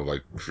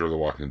 like Fear the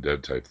Walking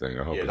Dead type thing.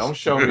 I hope Yeah, it's don't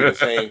show me the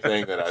same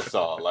thing that I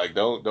saw. Like,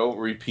 don't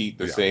repeat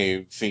the yeah,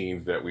 same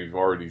scenes that we've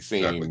already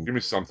exactly. seen. Give me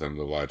something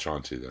to latch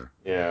onto there.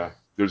 Yeah.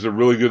 There's a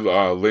really good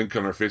link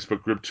on our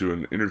Facebook group to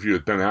an interview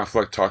with Ben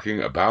Affleck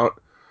talking about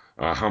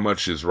how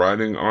much is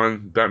riding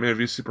on Batman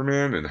v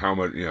Superman and how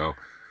much, Which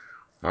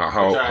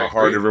how I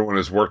hard agree. everyone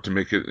has worked to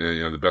make it,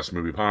 the best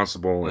movie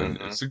possible, and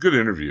Hmm. it's a good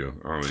interview.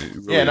 Yeah, and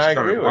He's I kind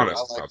agree of with him. I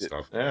honest about liked it.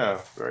 stuff.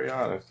 Yeah, very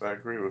honest. I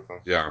agree with him.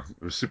 Yeah,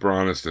 it was super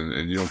honest,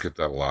 and you don't get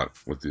that a lot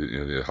with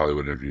the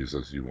Hollywood interviews,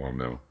 as you all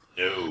know.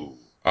 No.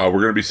 We're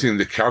going to be seeing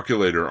the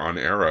Calculator on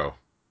Arrow.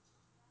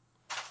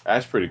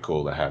 That's pretty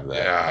cool to have that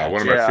Yeah,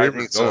 one of my matchup. Yeah, I favorite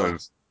think so.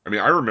 villains. I mean,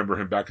 I remember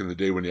him back in the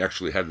day when he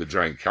actually had the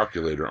giant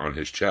calculator on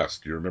his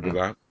chest. Do you remember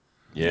that?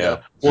 Yeah.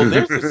 Yep. Well,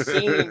 there's a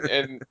scene,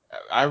 and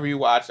I was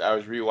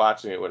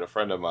rewatching it with a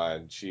friend of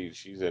mine.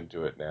 She's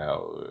into it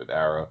now with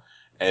Arrow,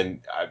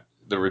 and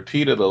the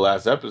repeat of the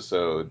last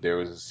episode, there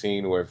was a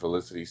scene where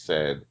Felicity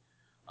said,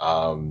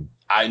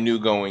 "I knew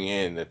going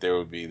in that there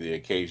would be the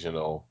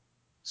occasional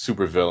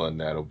supervillain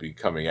that'll be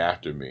coming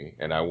after me,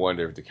 and I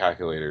wonder if the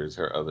calculator is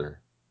her other,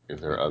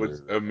 is her Which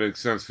other." makes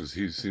sense because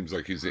he seems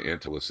like he's the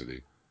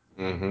anti-Felicity.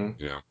 Mm-hmm.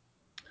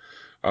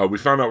 Yeah. We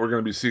found out we're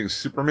going to be seeing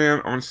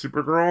Superman on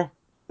Supergirl.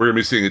 We're going to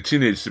be seeing a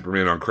teenage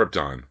Superman on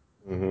Krypton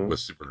Mm-hmm. with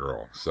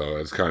Supergirl. So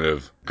it's kind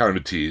of a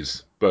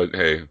tease, but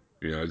hey,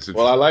 it's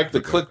Well, I interesting. like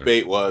the Put that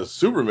there. clickbait was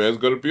Superman's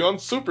going to be on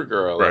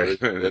Supergirl, Right.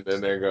 and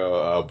then they go,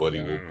 "Oh, but he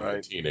will be a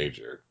Right.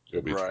 teenager."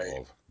 He'll be Right.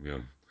 12.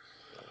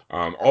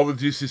 Yeah. All the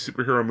DC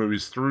superhero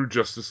movies through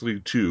Justice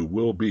League 2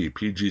 will be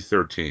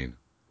PG-13.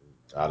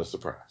 Not a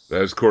surprise.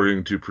 That is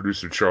according to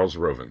producer Charles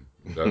Roven.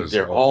 That is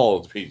They're all.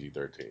 all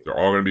PG-13. They're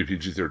all going to be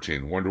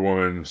PG-13. Wonder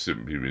Woman,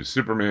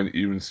 Superman,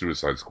 even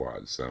Suicide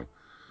Squad. So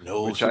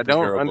No Which I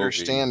don't superhero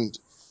understand movies.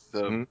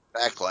 the Hmm?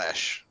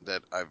 backlash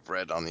that I've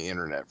read on the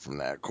internet from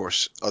that. Of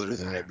course, other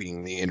than it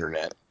being the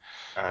internet.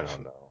 I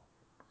don't know.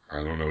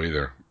 I don't know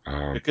either.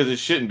 Because it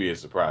shouldn't be a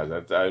surprise.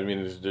 I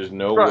mean, there's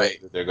no way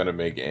Right. that they're going to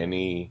make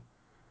any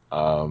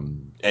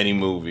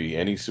movie,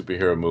 any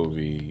superhero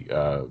movie,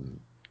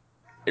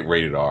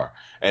 rated R.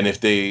 And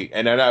if they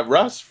and then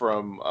Russ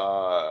from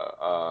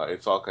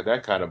It's All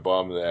that kind of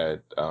bummed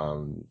that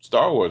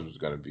Star Wars was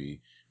going to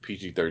be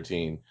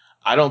PG-13.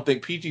 I don't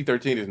think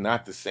PG-13 is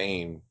not the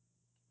same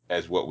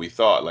as what we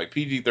thought. Like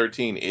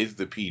PG-13 is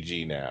the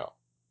PG now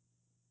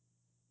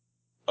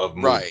of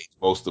movies, Right.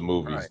 most of the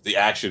movies, Right. the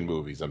action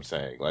movies. I'm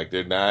saying, like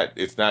they're not.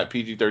 It's not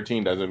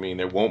PG-13. Doesn't mean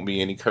there won't be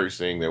any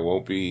cursing. There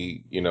won't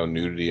be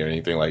nudity or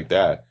anything like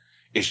that.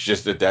 It's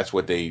just that that's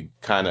what they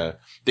kind of.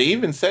 They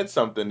even said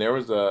something. There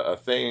was a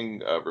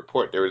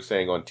report they were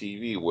saying on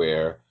TV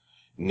where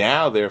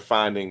now they're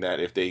finding that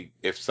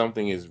if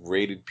something is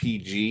rated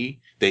PG,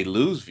 they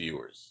lose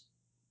viewers.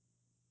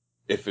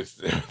 If it's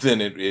than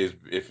it is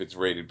if it's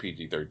rated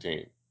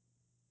PG-13.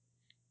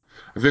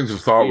 I think the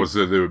Just thought weird. was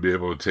that they would be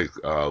able to take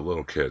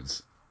little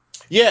kids.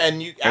 Yeah,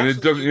 and you And it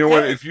actually doesn't. you You know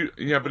what?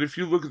 can. But if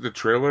you look at the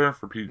trailer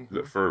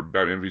Mhm. for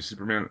Batman v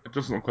Superman, it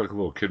doesn't look like a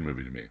little kid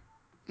movie to me.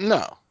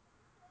 No.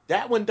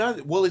 That one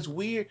does. Well, it's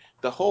weird.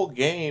 The whole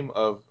game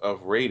of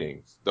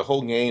ratings, the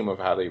whole game of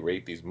how they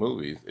rate these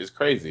movies is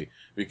crazy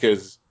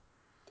because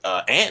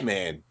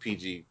Ant-Man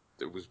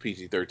it was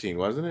PG-13,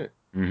 wasn't it?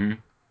 Mm-hmm.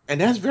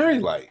 And that's very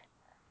light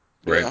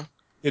Right. Yeah.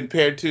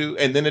 compared to,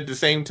 and then at the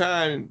same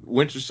time,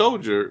 Winter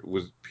Soldier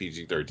was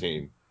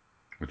PG-13,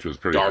 Which was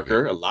pretty heavy.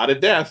 darker, a lot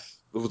of death.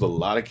 There was a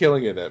lot of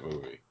killing in that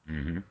movie.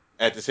 Mm-hmm.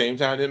 At the same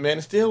time, that Man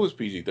of Steel was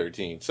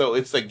PG-13. So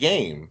it's a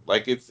game.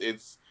 Like it's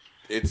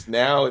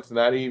now. It's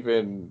not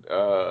even.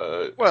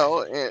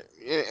 Well,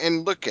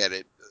 and look at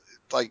it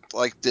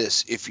like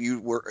this. If you're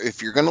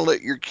going to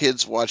let your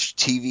kids watch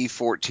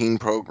TV-14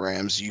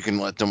 programs, you can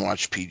let them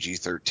watch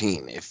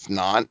PG-13. If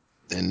not,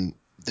 then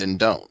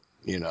don't.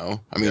 I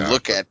mean, Yeah.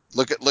 look.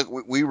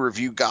 We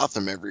review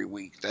Gotham every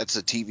week. That's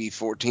a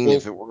TV-14. Well,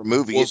 If it were a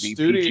movie, well, it'd be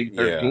yeah.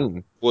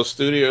 PG-13. Well,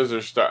 studios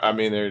are start. I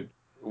mean,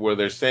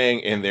 they're saying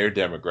in their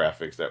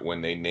demographics that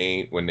when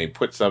they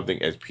put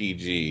something as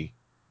PG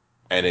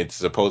and it's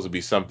supposed to be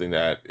something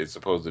that it's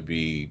supposed to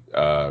be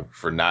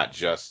for not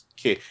just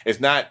kids. It's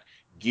not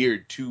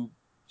geared to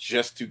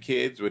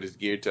kids, but it's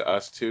geared to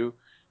us too.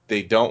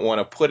 They don't want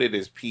to put it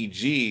as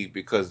PG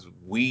because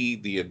we,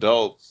 the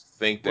adults,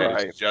 think that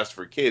it's Right. just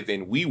for kids,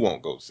 and we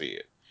won't go see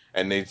it.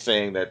 And they're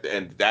saying that,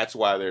 and that's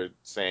why they're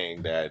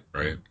saying that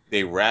Right.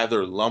 they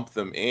rather lump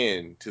them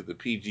in to the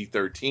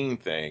PG-13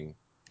 thing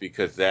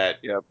because that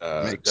Yep.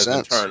 Makes doesn't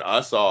sense. turn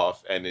us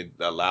off and it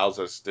allows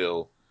us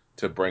still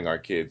to bring our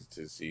kids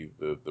to see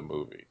the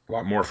movie. A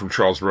lot more from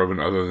Charles Roven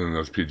other than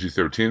those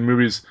PG-13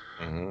 movies.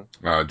 Hmm.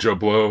 Joe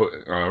Blow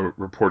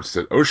reports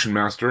that Ocean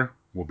Master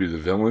will be the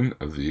villain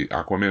of the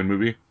Aquaman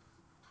movie,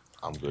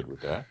 I'm good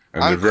with that.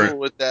 and they're I'm very cool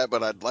with that,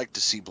 but I'd like to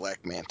see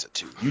Black Manta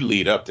too. You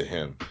lead up to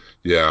him.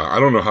 yeah. I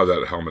don't know how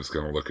that helmet's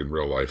going to look in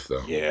real life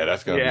though. Yeah,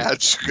 that's gonna Yeah, be.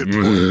 that's a good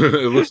point.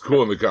 It looks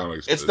cool in the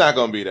comics, but It's not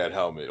gonna be that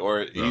helmet, or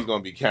he's no.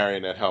 gonna be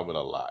carrying that helmet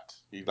a lot.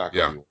 He's not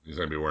gonna Yeah, be. he's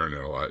going to be wearing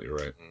it a lot. You're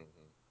right.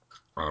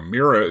 Mhm.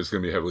 Mira is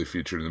going to be heavily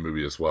featured in the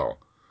movie as well,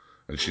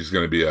 and she's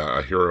going to be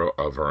a hero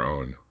of her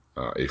own,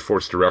 a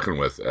force to reckon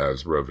with,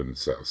 as Roven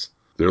says.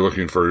 They're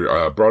looking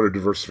for broader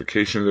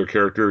diversification of their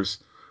characters.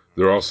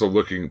 They're also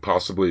looking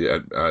possibly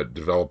at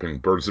developing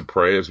Birds of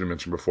Prey, as we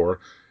mentioned before,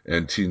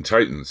 and Teen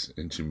Titans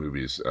into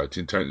movies.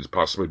 Teen Titans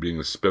possibly being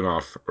a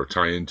spin-off or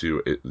tie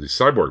into the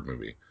Cyborg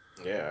movie.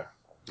 Yeah.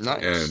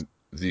 Nice. And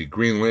the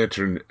Green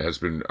Lantern has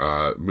been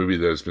movie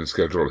that has been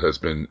scheduled has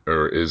been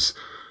or is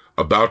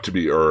about to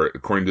be, or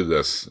according to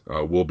this,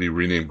 will be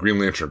renamed Green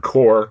Lantern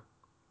Corps,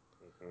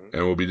 Hmm.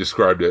 and will be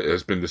described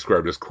has been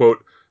described as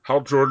quote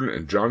Hal Jordan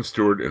and John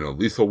Stewart in a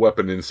Lethal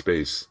Weapon in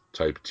space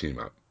type team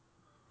up.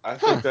 I Huh.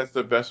 think that's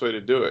the best way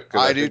to do it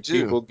because I I do think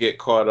too. people get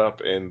caught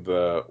up in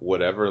the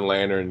whatever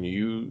lantern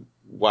you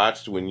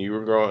watched when you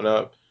were growing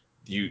up.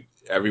 You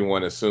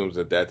Everyone assumes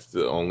that that's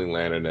the only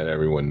lantern that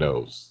everyone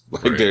knows.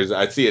 Like Right.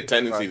 I see a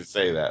tendency Right. to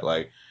say that,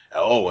 like,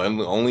 oh, and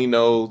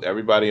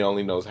everybody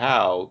only knows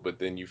Hal, but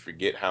then you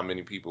forget how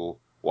many people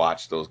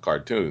watch those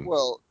cartoons.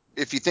 Well,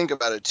 if you think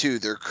about it too,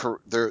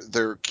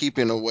 they're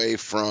keeping away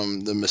from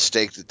the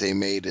mistake that they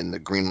made in the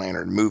Green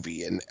Lantern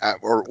movie, and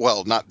or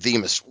well, not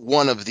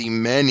one of the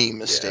many Yeah,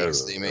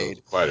 mistakes they there was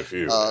made. quite a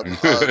few.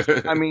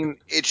 I mean,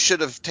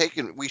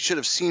 we should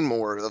have seen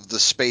more of the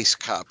space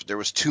cop. There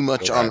was too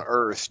much on Right,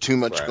 Earth, too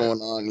much right. going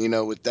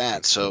on, with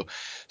that. Mhm.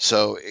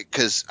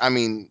 Because I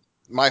mean,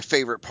 my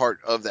favorite part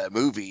of that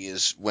movie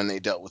is when they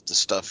dealt with the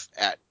stuff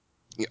at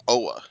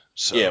Oa. Yeah,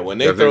 So when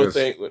Yeah, they throw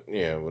things, when I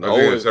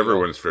think that's Owen,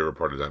 everyone's favorite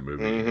part of that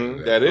movie, and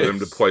that for them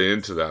to is, play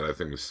into that, I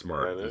think is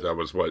smart that because is. that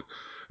was what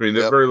I mean.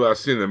 The yep. very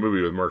last scene in the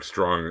movie with Mark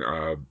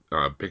Strong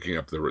picking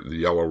up the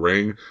yellow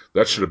ring,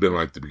 that should have been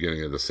like the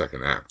beginning of the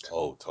second act.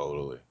 Oh,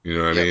 totally. You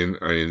know what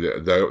Yep. I mean?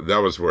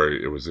 That was where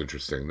it was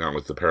interesting. Not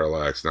with the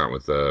Parallax, not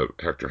with the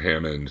Hector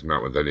Hammond,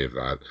 not with any of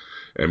that.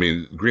 I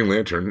mean, Green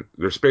Lantern,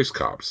 they're space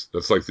cops.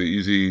 That's like the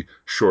easy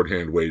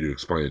shorthand way to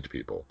explain it to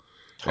people.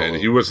 And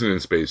he wasn't in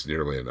space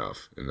nearly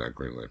enough in that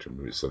Green Lantern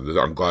movie. So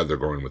I'm glad they're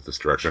going with this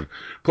direction.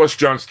 Plus,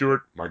 Jon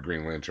Stewart, my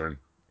Green Lantern.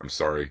 I'm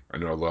sorry. I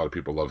know a lot of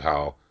people love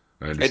Hal.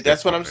 I And understand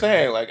that's what I'm why.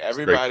 saying. Like He's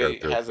a great everybody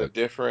character, has a but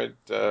different,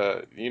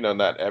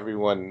 not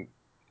everyone.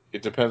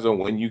 It depends on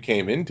when you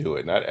came into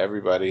it. Not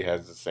everybody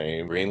has the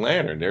same Green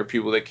Lantern. There are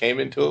people that came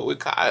into it with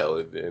Kyle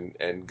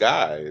and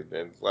Guy, and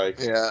it's like,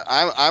 Yeah,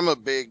 I'm a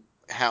big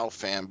Hal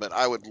fan, but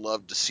I would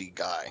love to see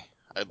Guy.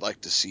 I'd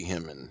like to see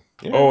him in.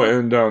 oh, yeah,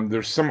 and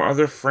there's some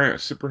other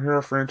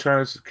superhero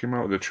franchise that came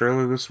out with a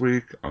trailer this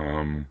week.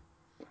 I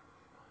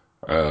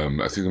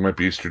think it might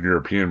be Eastern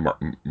European.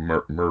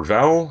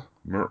 Mervel.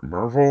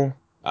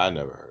 I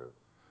never heard of it.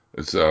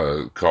 It's I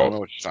don't know called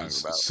what you're talking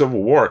about.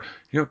 Civil War.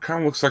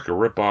 Kind of looks like a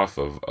ripoff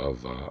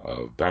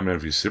of Batman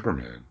v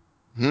Superman.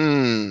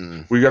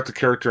 We got the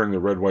character in the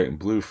red, white, and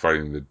blue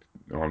fighting the.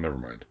 Oh, never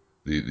mind.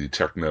 The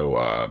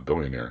techno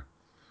billionaire.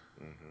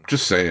 Hmm.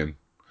 Just saying.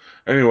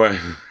 Anyway,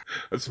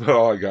 that's about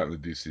all I got in the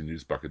DC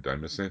news bucket. Did I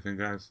miss anything,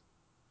 guys?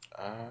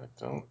 I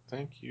don't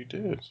think you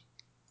did.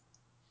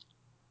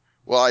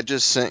 Well, I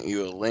just sent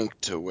you a link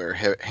to where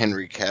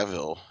Henry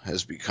Cavill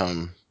has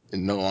become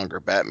no longer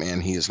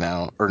Batman. He is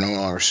now, or no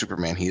longer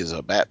Superman. He is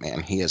a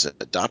Batman. He has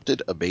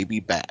adopted a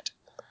baby bat.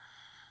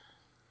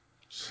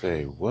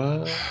 Say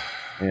what?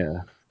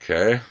 Yeah.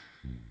 Okay.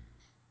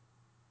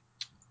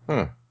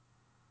 Huh.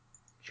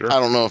 Sure. I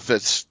don't know if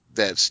that's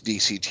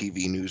DC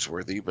TV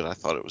newsworthy, but I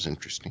thought it was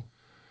interesting.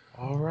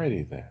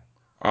 Alrighty then.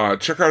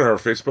 Check out our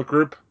Facebook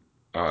group,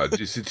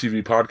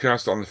 DCTV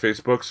Podcast on the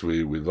Facebooks.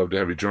 We'd love to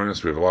have you join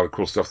us. We have a lot of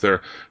cool stuff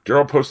there.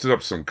 Daryl posted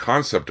up some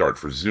concept art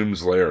for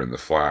Zoom's lair in the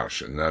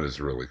Flash, and that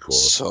is really cool.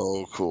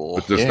 So cool.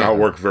 But does Yeah. not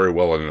work very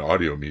well in an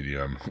audio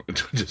medium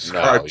to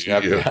describe No, to you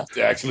have you. to, have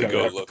to actually You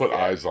go have to look put at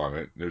eyes it. on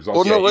it. There's Well,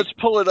 also no, Yeah, let's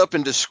pull it up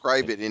and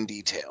describe it in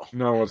detail.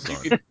 no, it's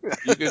You not.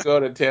 could go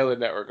to Taylor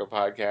Network of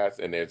Podcasts,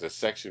 and there's a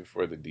section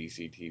for the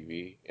DC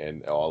TV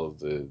and all of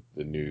the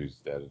news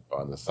that is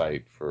on the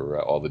site for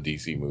all the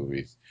DC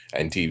movies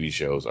and TV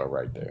shows are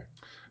right there.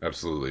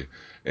 Absolutely.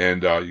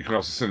 And you can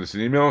also send us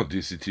an email at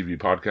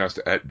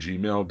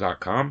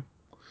dctvpodcast@gmail.com.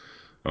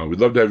 We'd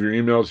love to have your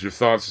emails, your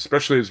thoughts,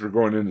 especially as we're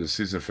going into the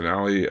season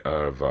finale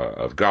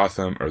of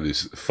Gotham, or the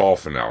fall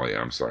finale,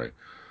 I'm sorry,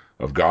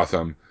 of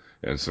Gotham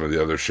and some of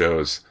the other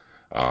shows.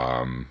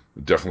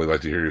 Definitely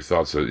like to hear your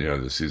thoughts of,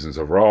 the seasons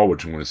overall,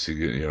 what you want to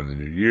see, in the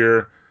new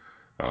year.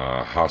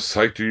 How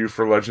psyched are you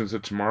for Legends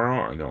of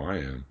Tomorrow? I know I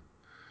am.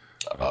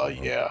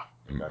 Yeah.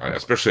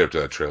 Especially after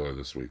that trailer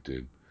this week,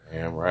 dude.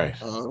 Damn right.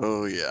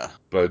 Oh yeah.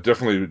 But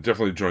definitely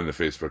join the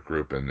Facebook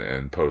group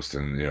and post,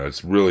 and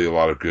it's really a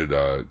lot of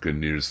good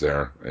news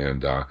there.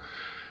 And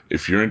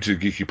if you're into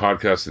geeky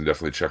podcasts, then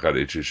definitely check out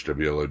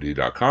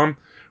hhwlod.com.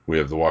 We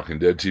have the Walking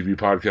Dead TV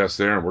podcast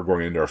there, and we're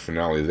going into our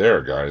finale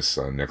there, guys,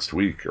 next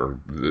week or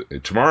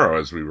tomorrow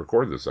as we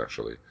record this.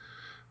 Actually,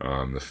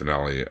 the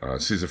finale,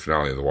 season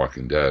finale of the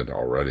Walking Dead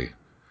already.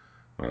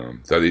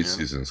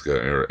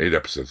 That eight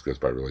episodes goes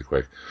by really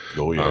quick.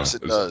 Oh yeah. Yes,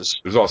 it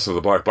does. There's also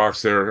the Black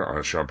Box there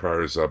on Sean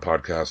Pryor's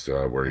podcast,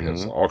 where he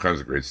has Mhm. all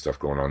kinds of great stuff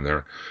going on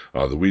there.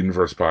 The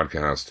Whedonverse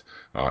podcast.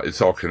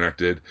 It's all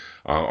connected.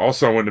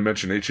 Also, I wanted to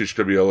mention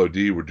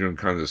HHWLOD. We're doing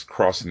kind of this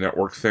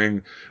cross-network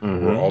thing.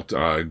 We're all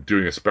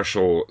doing a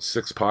special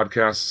 6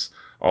 podcasts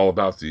all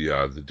about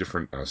the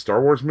different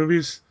Star Wars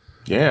movies.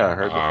 Yeah, I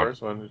heard the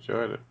first one.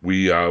 Enjoyed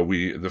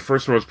it. The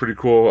first one was pretty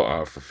cool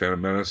for Phantom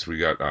Menace. We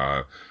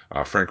got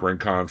Frank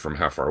Rincon from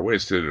Half Hour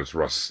Wasted. It was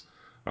Russ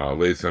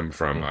Latham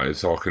from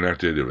It's All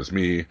Connected. It was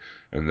me,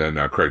 and then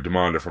Craig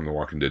DeMonda from the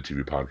Walking Dead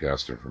TV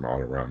podcast and from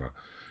Autorama.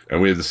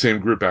 And we had the same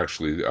group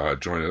actually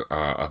join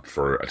up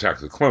for Attack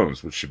of the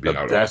Clones, which should be The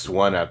out. best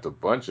one at the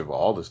bunch of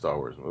all the Star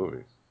Wars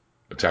movies.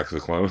 Attack of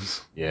the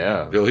Clones.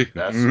 Yeah. Really?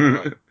 That's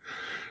one.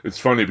 It's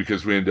funny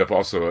because we end up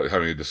also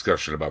having a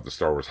discussion about the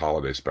Star Wars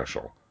Holiday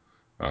Special.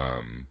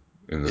 In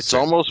the It's same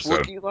almost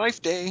episode. Wookiee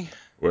Life Day.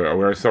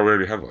 Where I thought we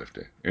already had Life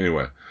Day.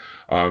 Anyway,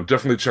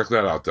 definitely check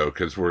that out though,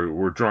 because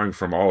we're drawing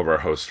from all of our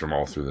hosts from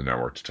all through the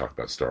network to talk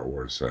about Star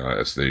Wars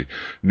as the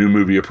new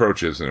movie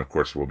approaches, and of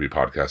course we'll be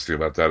podcasting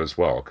about that as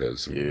well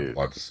because we have a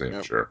lot to say. Yep.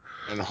 I'm sure.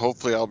 And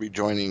hopefully I'll be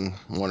joining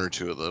one or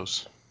two of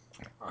those.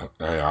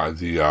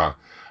 I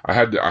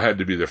had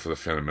to be there for the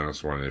Phantom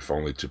Menace one, if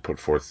only to put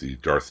forth the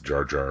Darth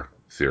Jar Jar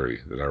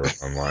theory that I read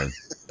online,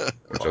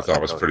 which I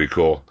thought was pretty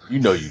cool. You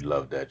know you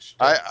love that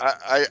stuff.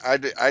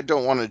 I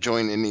don't want to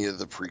join any of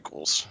the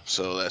prequels,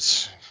 so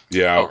that's.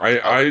 Yeah,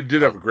 I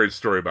did have oh. a great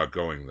story about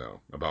going though,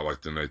 about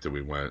like the night that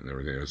we went and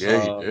everything. It was,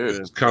 Yeah, you did.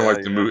 Good. it's kind of Yeah,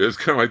 like the movie. It's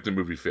kind of like the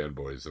movie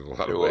Fanboys in a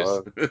lot of It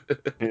ways. was.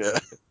 Yeah.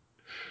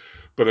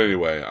 But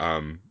anyway,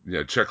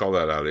 check all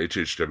that out,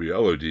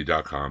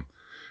 hhwlod.com.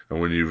 And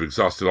when you've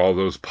exhausted all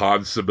those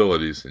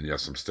possibilities, and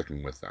yes, I'm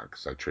sticking with that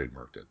because I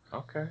trademarked it.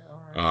 Okay,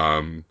 all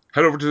right.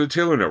 Head over to the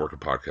Taylor Network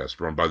of Podcasts,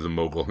 run by the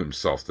mogul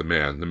himself, the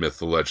man, the myth,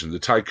 the legend, the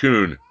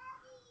tycoon.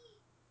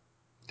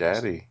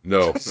 Daddy.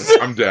 No,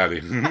 I'm daddy.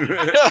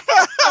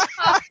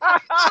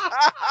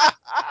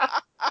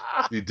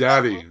 The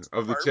daddy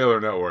of the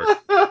Taylor Network,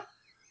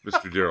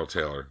 Mr. Daryl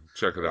Taylor.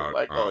 Check it out.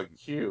 Like on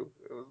cue.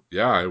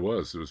 Yeah, it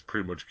was. It was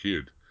pretty much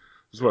cute.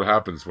 This is what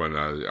happens when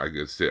I have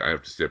to stay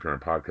up here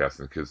and podcast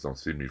and the kids don't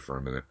see me for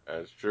a minute.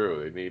 That's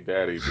true. They need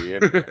daddy to be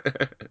in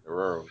the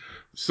room.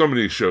 So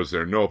many shows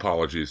there. No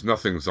apologies.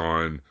 Nothing's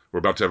on. We're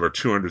about to have our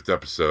 200th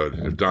episode.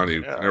 If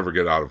Donnie can ever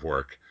get out of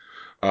work.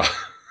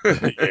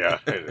 Yeah.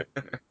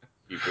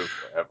 Keep it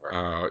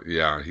forever.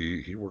 Yeah,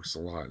 he works a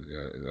lot.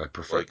 Yeah, that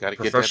Well, you gotta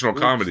get that professional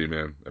booze. comedy,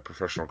 man. That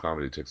professional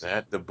comedy takes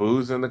The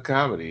booze and the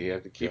comedy. You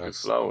have to keep it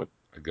Yes. flowing.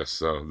 I guess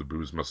so. The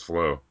booze must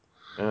flow.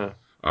 Yeah.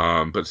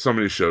 But so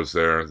many shows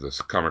there.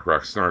 This Comic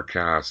Rock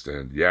Snarkcast,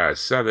 and Yeah, I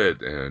Said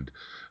It, and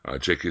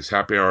JK's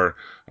Happy Hour.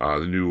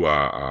 The new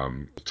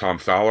Tom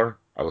Fowler.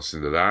 I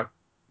listened to that.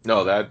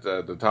 No, that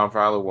the Tom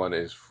Fowler one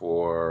is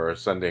for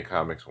Sunday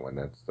Comics one.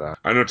 That's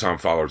I know Tom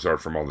Fowler's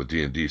art from all the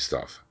D&D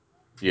stuff.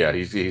 yeah.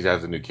 He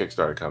has a new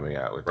Kickstarter coming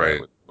out with Right.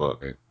 that with the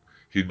book. Right.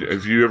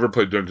 If you ever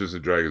played Dungeons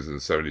and Dragons in the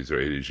 70s or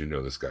 80s, you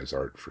know this guy's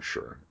art for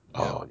sure.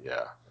 Oh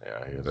yeah.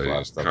 He has a lot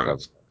of stuff coming.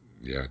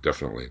 Yeah,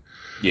 definitely.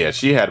 Yeah,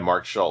 she had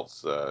Mark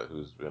Schultz,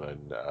 who's been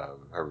in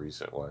her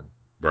recent one.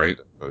 Right.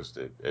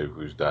 Posted,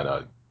 who's done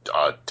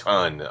a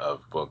ton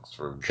of books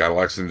from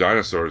Cadillacs and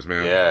Dinosaurs,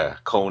 man. Yeah,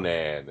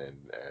 Conan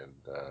and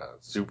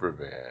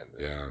Superman.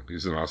 Yeah,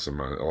 he's an awesome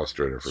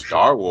illustrator for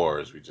Star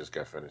Wars. We just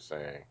got finished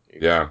saying.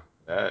 He's done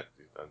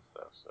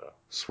stuff. So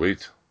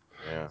sweet.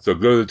 yeah. So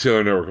go to the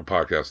Taylor Network of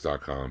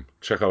Podcast.com.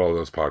 Check out all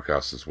those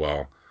podcasts as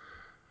well.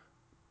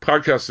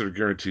 Podcasts that are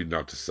guaranteed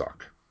not to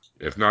suck.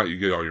 If not, you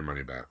get all your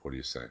money back. What do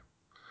you say?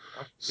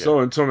 Yeah. So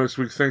until next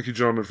week, thank you,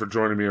 gentlemen, for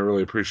joining me. I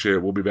really appreciate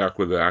it. We'll be back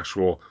with the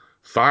actual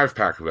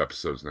 5-pack of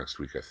episodes next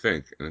week, I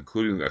think, and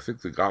including, I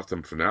think, the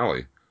Gotham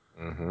finale.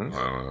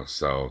 Mm-hmm.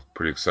 So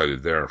pretty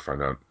excited there to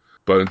find out.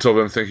 But until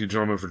then, thank you,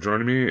 gentlemen, for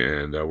joining me,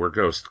 and we're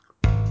Ghost.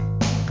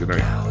 Good night.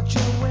 Gouge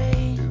your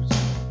way.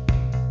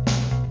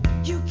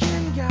 You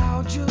can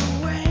gouge your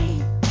way.